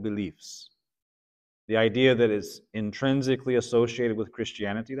problematic beliefs. The idea that it's intrinsically associated with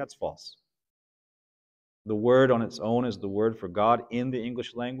Christianity, that's false. The word on its own is the word for God in the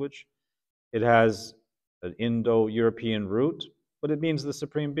English language. It has an Indo-European root, but it means the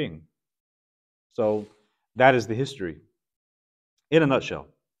supreme being. So that is the history in a nutshell.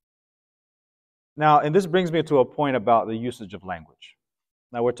 Now, and this brings me to a point about the usage of language.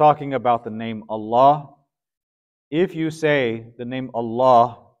 Now, we're talking about the name Allah. If you say the name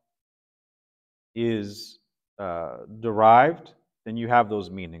Allah is derived, then you have those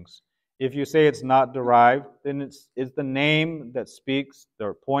meanings. If you say it's not derived, then it's the name that speaks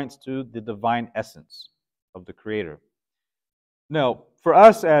or points to the divine essence of the Creator. Now, for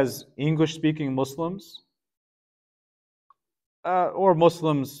us as English-speaking Muslims, or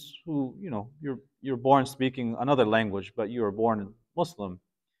Muslims who, you're born speaking another language, but you are born Muslim,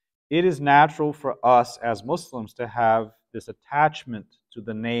 it is natural for us as Muslims to have this attachment to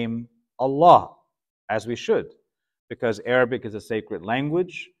the name Allah, as we should, because Arabic is a sacred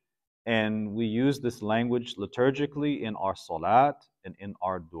language, and we use this language liturgically in our salat and in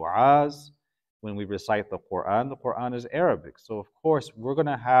our du'as. When we recite the Quran is Arabic. So, of course, we're going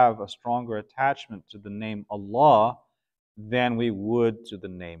to have a stronger attachment to the name Allah than we would to the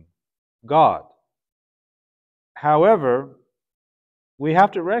name God. However, we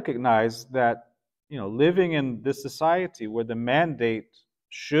have to recognize that, living in this society where the mandate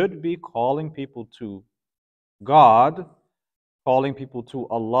should be calling people to God, calling people to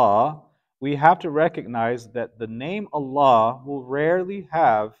Allah, we have to recognize that the name Allah will rarely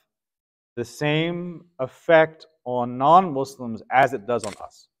have the same effect on non-Muslims as it does on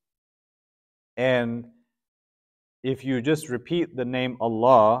us. And if you just repeat the name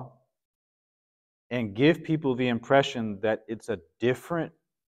Allah and give people the impression that it's a different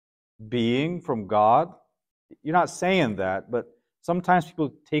being from God, you're not saying that, but sometimes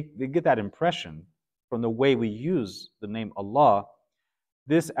people get that impression from the way we use the name Allah.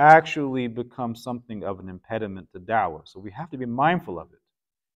 This actually becomes something of an impediment to da'wah. So we have to be mindful of it.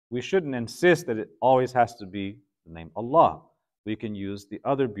 We shouldn't insist that it always has to be the name Allah. We can use the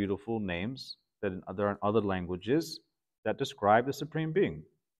other beautiful names that are in other languages that describe the Supreme Being.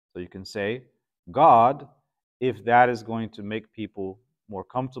 So you can say God if that is going to make people more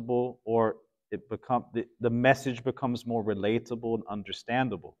comfortable, or the message becomes more relatable and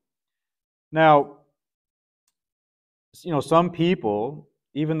understandable. Now, some people,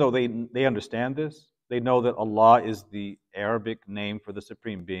 even though they understand this, they know that Allah is the Arabic name for the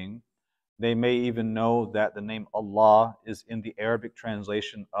Supreme Being. They may even know that the name Allah is in the Arabic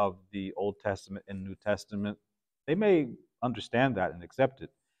translation of the Old Testament and New Testament. They may understand that and accept it,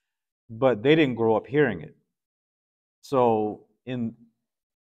 but they didn't grow up hearing it. So,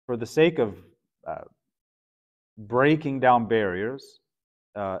 for the sake of breaking down barriers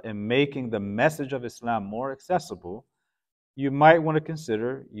and making the message of Islam more accessible, you might want to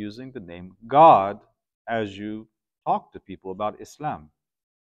consider using the name God as you talk to people about Islam,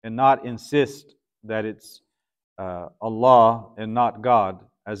 and not insist that it's Allah and not God,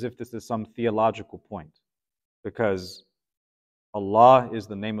 as if this is some theological point. Because Allah is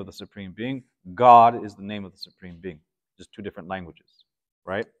the name of the Supreme Being, God is the name of the Supreme Being. Just two different languages,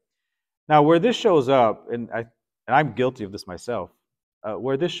 right? Now, where this shows up, and I'm guilty of this myself,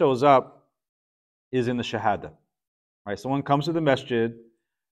 where this shows up is in the Shahada. Right? Someone comes to the masjid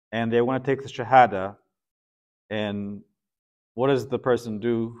and they want to take the Shahada, And what does the person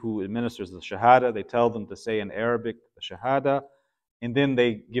do who administers the Shahada? They tell them to say in Arabic the Shahada, and then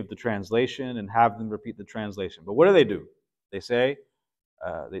they give the translation and have them repeat the translation. But what do? They say,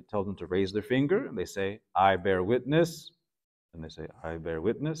 they tell them to raise their finger, and they say, I bear witness, and they say, I bear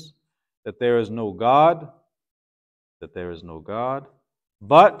witness that there is no God,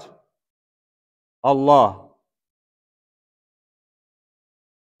 but Allah.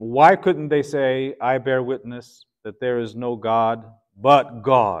 Why couldn't they say, I bear witness that there is no God but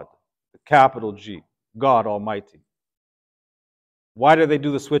God, the capital G, God Almighty? Why did they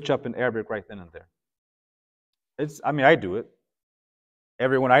do the switch up in Arabic right then and there? I do it.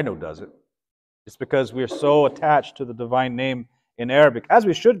 Everyone I know does it. It's because we're so attached to the divine name in Arabic, as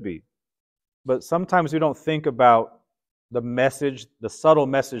we should be. But sometimes we don't think about the message, the subtle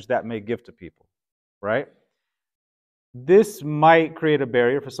message that may give to people, right? This might create a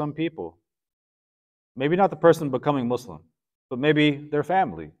barrier for some people. Maybe not the person becoming Muslim, but maybe their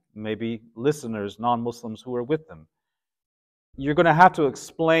family, maybe listeners, non-Muslims who are with them. You're going to have to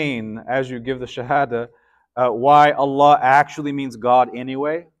explain as you give the Shahada why Allah actually means God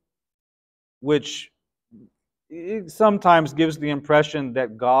anyway, which it sometimes gives the impression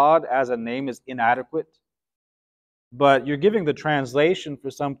that God as a name is inadequate. But you're giving the translation for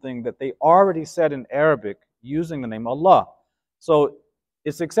something that they already said in Arabic using the name Allah. So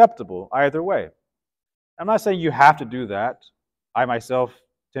it's acceptable either way. I'm not saying you have to do that. I myself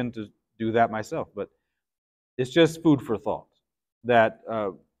tend to do that myself, but it's just food for thought. That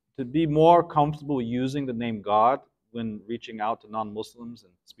to be more comfortable using the name God when reaching out to non-Muslims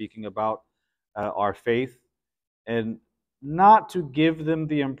and speaking about our faith, and not to give them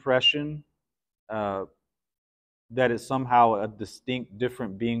the impression that it's somehow a distinct,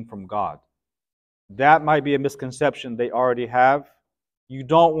 different being from God. That might be a misconception they already have. You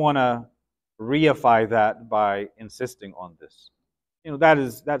don't want to reify that by insisting on this.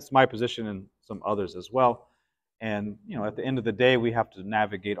 That's my position and some others as well. And at the end of the day, we have to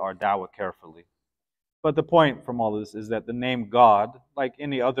navigate our da'wah carefully. But the point from all this is that the name God, like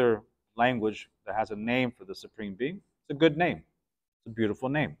any other language that has a name for the Supreme Being, it's a good name. It's a beautiful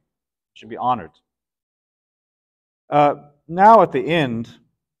name. It should be honored. Now at the end,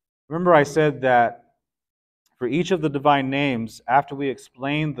 remember I said that for each of the divine names, after we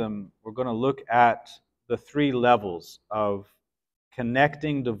explain them, we're going to look at the 3 levels of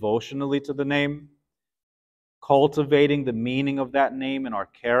connecting devotionally to the name, cultivating the meaning of that name in our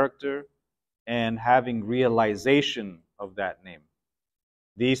character, and having realization of that name.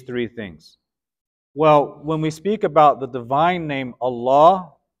 These 3 things. Well, when we speak about the divine name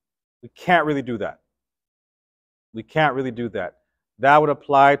Allah, we can't really do that. We can't really do that. That would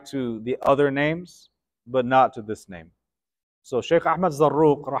apply to the other names, but not to this name. So Shaykh Ahmad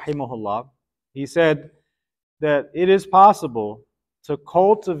Zarruq, rahimahullah, he said that it is possible to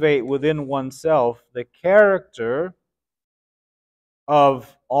cultivate within oneself the character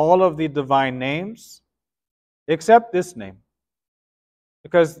of all of the divine names, except this name.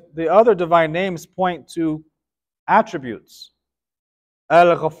 Because the other divine names point to attributes.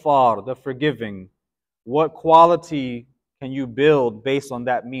 Al-Ghaffar, the forgiving. What quality can you build based on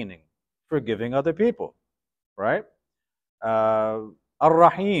that meaning? Forgiving other people, right?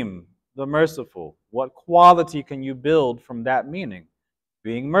 Ar-Rahim, the merciful. What quality can you build from that meaning?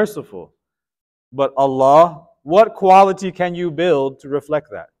 Being merciful. But Allah, what quality can you build to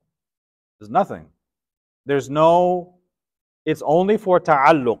reflect that? There's nothing. It's only for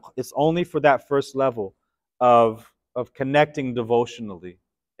ta'alluq. It's only for that first level of connecting devotionally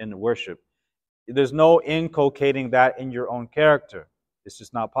in worship. There's no inculcating that in your own character. It's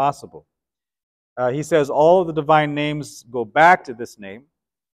just not possible. He says all of the divine names go back to this name.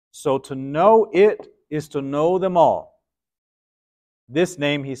 So to know it is to know them all. This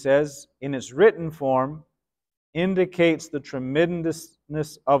name, he says, in its written form, indicates the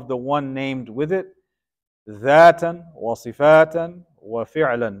tremendousness of the one named with it, ذاتا وصفاتا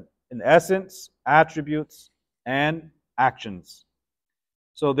وفعلا, in essence, attributes and actions.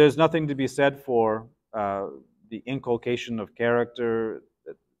 So there's nothing to be said for the inculcation of character.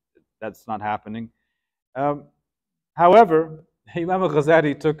 That's not happening. However, Imam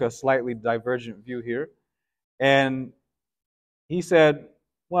al-Ghazali took a slightly divergent view here, and he said,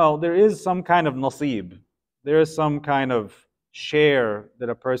 well, there is some kind of nasib. There is some kind of share that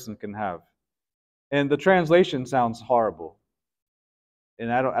a person can have. And the translation sounds horrible.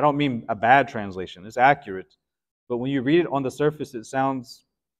 And I don't mean a bad translation. It's accurate. But when you read it on the surface, it sounds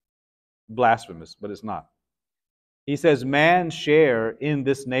blasphemous, but it's not. He says, man's share in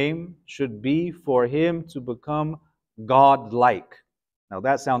this name should be for him to become God-like. Now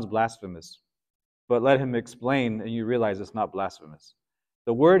that sounds blasphemous. but let him explain and you realize it's not blasphemous.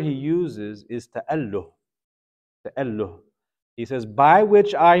 The word he uses is ta'alluh. Ta'alluh. He says, by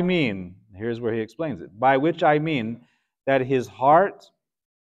which I mean, here's where he explains it, by which I mean that his heart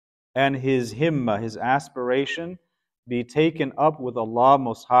and his himmah, his aspiration, be taken up with Allah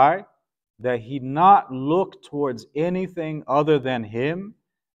Most High, that he not look towards anything other than him,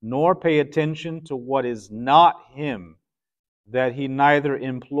 nor pay attention to what is not him, that he neither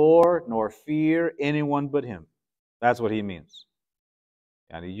implore nor fear anyone but him. That's what he means.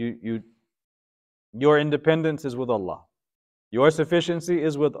 And your independence is with Allah. Your sufficiency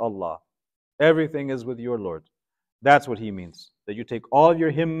is with Allah. Everything is with your Lord. That's what he means. That you take all of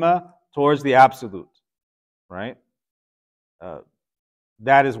your himmah towards the absolute. Right?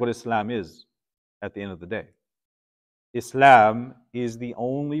 That is what Islam is at the end of the day. Islam is the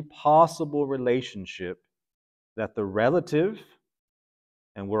only possible relationship that the relative,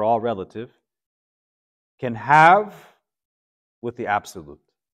 and we're all relative, can have with the absolute.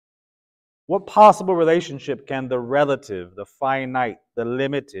 What possible relationship can the relative, the finite, the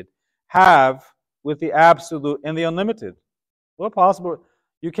limited, have with the absolute and the unlimited? What possible?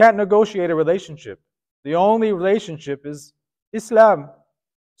 You can't negotiate a relationship. The only relationship is Islam,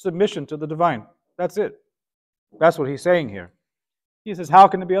 submission to the divine. That's it. That's what he's saying here. He says, how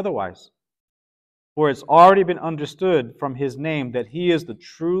can it be otherwise? For it's already been understood from his name that he is the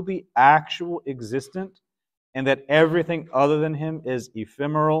truly actual existent, and that everything other than him is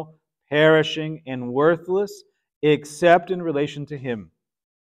ephemeral, perishing, and worthless, except in relation to him.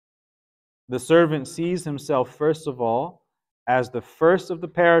 The servant sees himself first of all as the first of the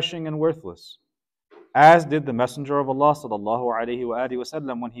perishing and worthless, as did the Messenger of Allah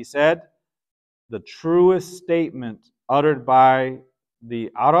ﷺ when he said, the truest statement uttered by the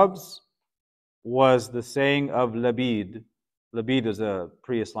Arabs was the saying of Labid. Labid is a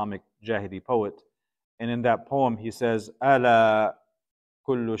pre-Islamic Jahidi poet. And in that poem he says, Ala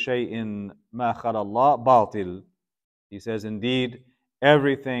kullu shay'in ma khala Allah batil. He says, indeed,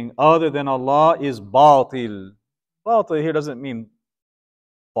 everything other than Allah is batil. Batil here doesn't mean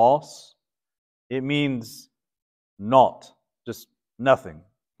false. It means naught, just nothing,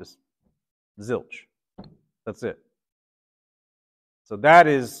 just zilch. That's it. So that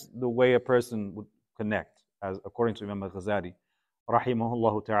is the way a person would connect, as according to Imam al-Ghazali,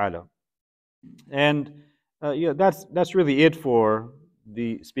 rahimahullah ta'ala. And that's really it for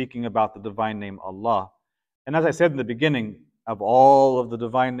the speaking about the divine name Allah. And as I said in the beginning, of all of the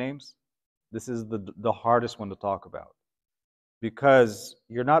divine names, this is the hardest one to talk about, because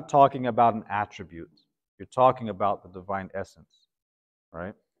you're not talking about an attribute. You're talking about the divine essence,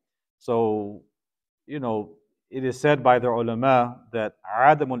 right? So, it is said by the ulama that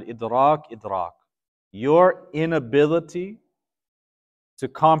adamul idrak, your inability to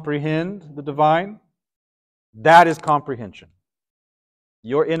comprehend the divine, that is comprehension.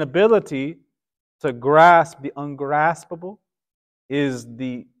 Your inability to grasp the ungraspable is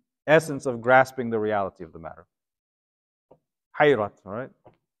the essence of grasping the reality of the matter. Hayrat, all right?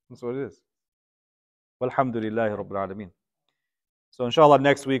 That's what it is. Walhamdulillahi Rabbil Alameen. So inshallah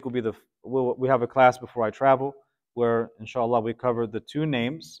next week we have a class before I travel where inshallah we cover the two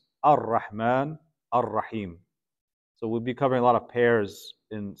names, Ar-Rahman, Ar-Rahim. So we'll be covering a lot of pairs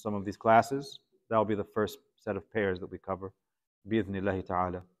in some of these classes. That will be the first set of pairs that we cover, bi-idhnillahi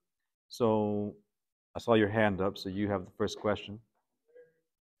ta'ala. So I saw your hand up, so you have the first question.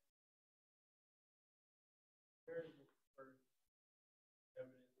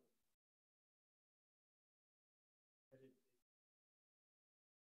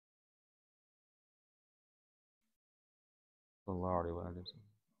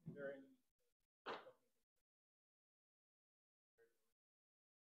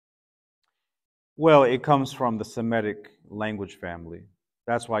 Well, it comes from the Semitic language family.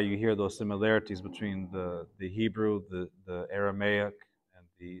 That's why you hear those similarities between the Hebrew, the Aramaic, and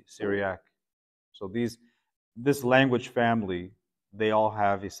the Syriac. So this language family, they all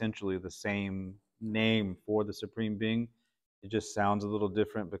have essentially the same name for the Supreme Being. It just sounds a little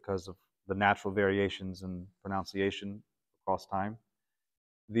different because of the natural variations in pronunciation across time.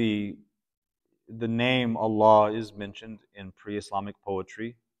 The name Allah is mentioned in pre-Islamic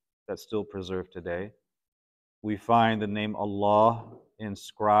poetry that's still preserved today. We find the name Allah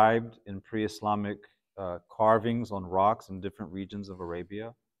inscribed in pre-Islamic carvings on rocks in different regions of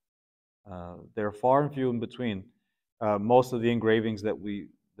Arabia. They're far and few in between. Most of the engravings that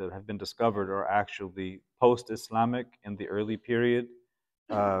have been discovered are actually post-Islamic in the early period.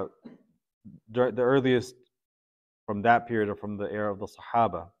 The earliest from that period are from the era of the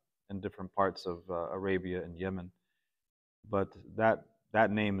Sahaba in different parts of Arabia and Yemen. But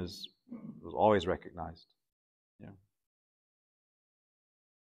that name is It was always recognized. Yeah.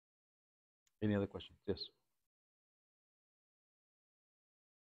 Any other questions? Yes.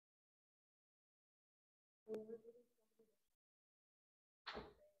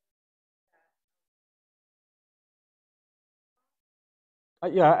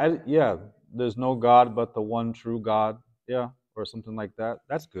 Yeah. There's no God but the one true God. Yeah, or something like that.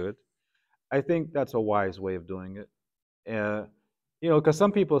 That's good. I think that's a wise way of doing it. Uh, because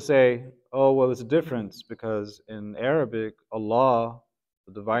some people say, "Oh, well, there's a difference because in Arabic, Allah,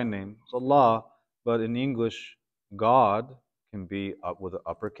 the divine name, is Allah, but in English, God can be up with an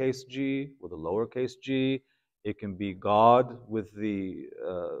uppercase G, with a lowercase G. It can be God with the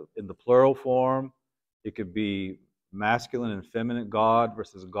in the plural form. It could be masculine and feminine God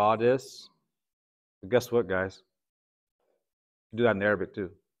versus goddess. But guess what, guys? You do that in Arabic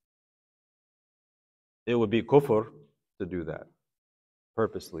too. It would be kufr to do that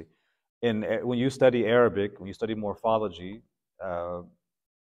purposely. And when you study Arabic, when you study morphology, uh,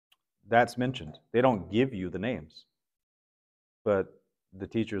 that's mentioned. They don't give you the names, but the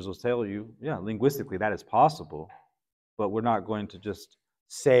teachers will tell you, yeah, linguistically that is possible, but we're not going to just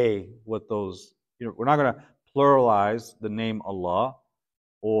say what those, we're not going to pluralize the name Allah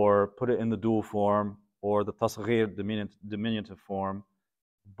or put it in the dual form or the tasghir, diminutive form,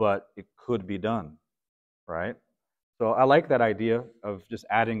 but it could be done, right? So I like that idea of just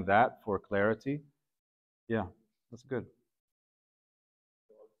adding that for clarity. Yeah, that's good.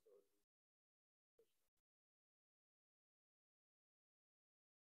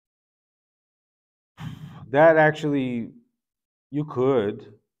 That actually, you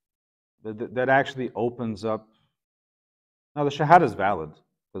could, that actually opens up. Now, the Shahada is valid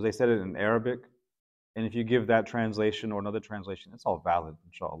because they said it in Arabic. And if you give that translation or another translation, it's all valid,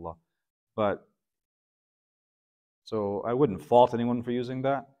 inshallah. But so I wouldn't fault anyone for using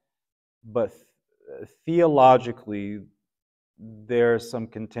that. But theologically, there's some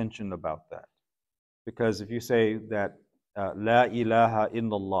contention about that. Because if you say that La ilaha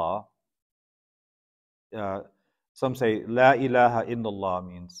illallah, some say La ilaha illallah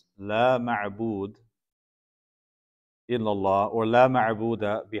means La ma'bud illallah or La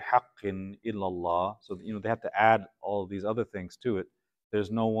ma'buda bihaqqin illallah. So they have to add all these other things to it.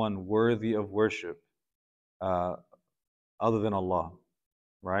 There's no one worthy of worship uh, other than Allah,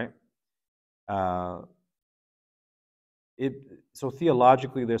 right? Uh, it so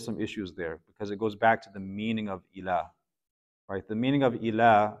theologically there's some issues there because it goes back to the meaning of ilah, right? The meaning of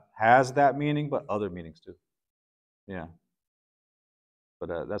ilah has that meaning, but other meanings too. Yeah,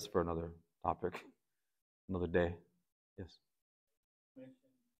 but that's for another topic, another day. Yes.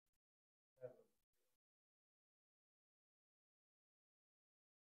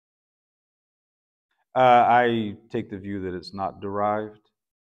 I take the view that it's not derived,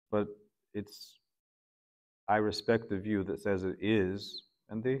 but it's. I respect the view that says it is,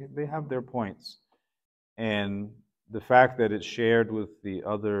 and they have their points. And the fact that it's shared with the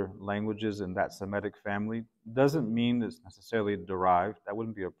other languages in that Semitic family doesn't mean it's necessarily derived. That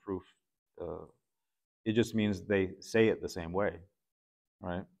wouldn't be a proof. Uh, it just means they say it the same way,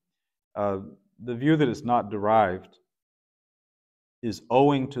 right? Uh, the view that it's not derived is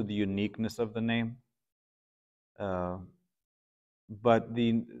owing to the uniqueness of the name. Uh, but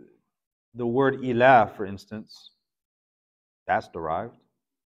the word ilah, for instance, that's derived.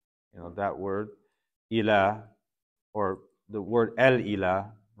 That word ilah, or the word el ilah,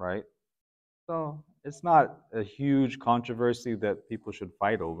 right? So it's not a huge controversy that people should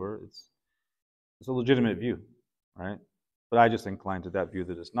fight over. It's a legitimate view, right? But I just incline to that view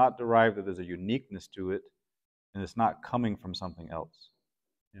that it's not derived, that there's a uniqueness to it, and it's not coming from something else.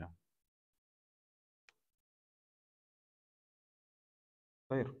 Yeah.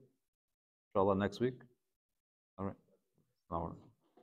 Inshallah next week. All right.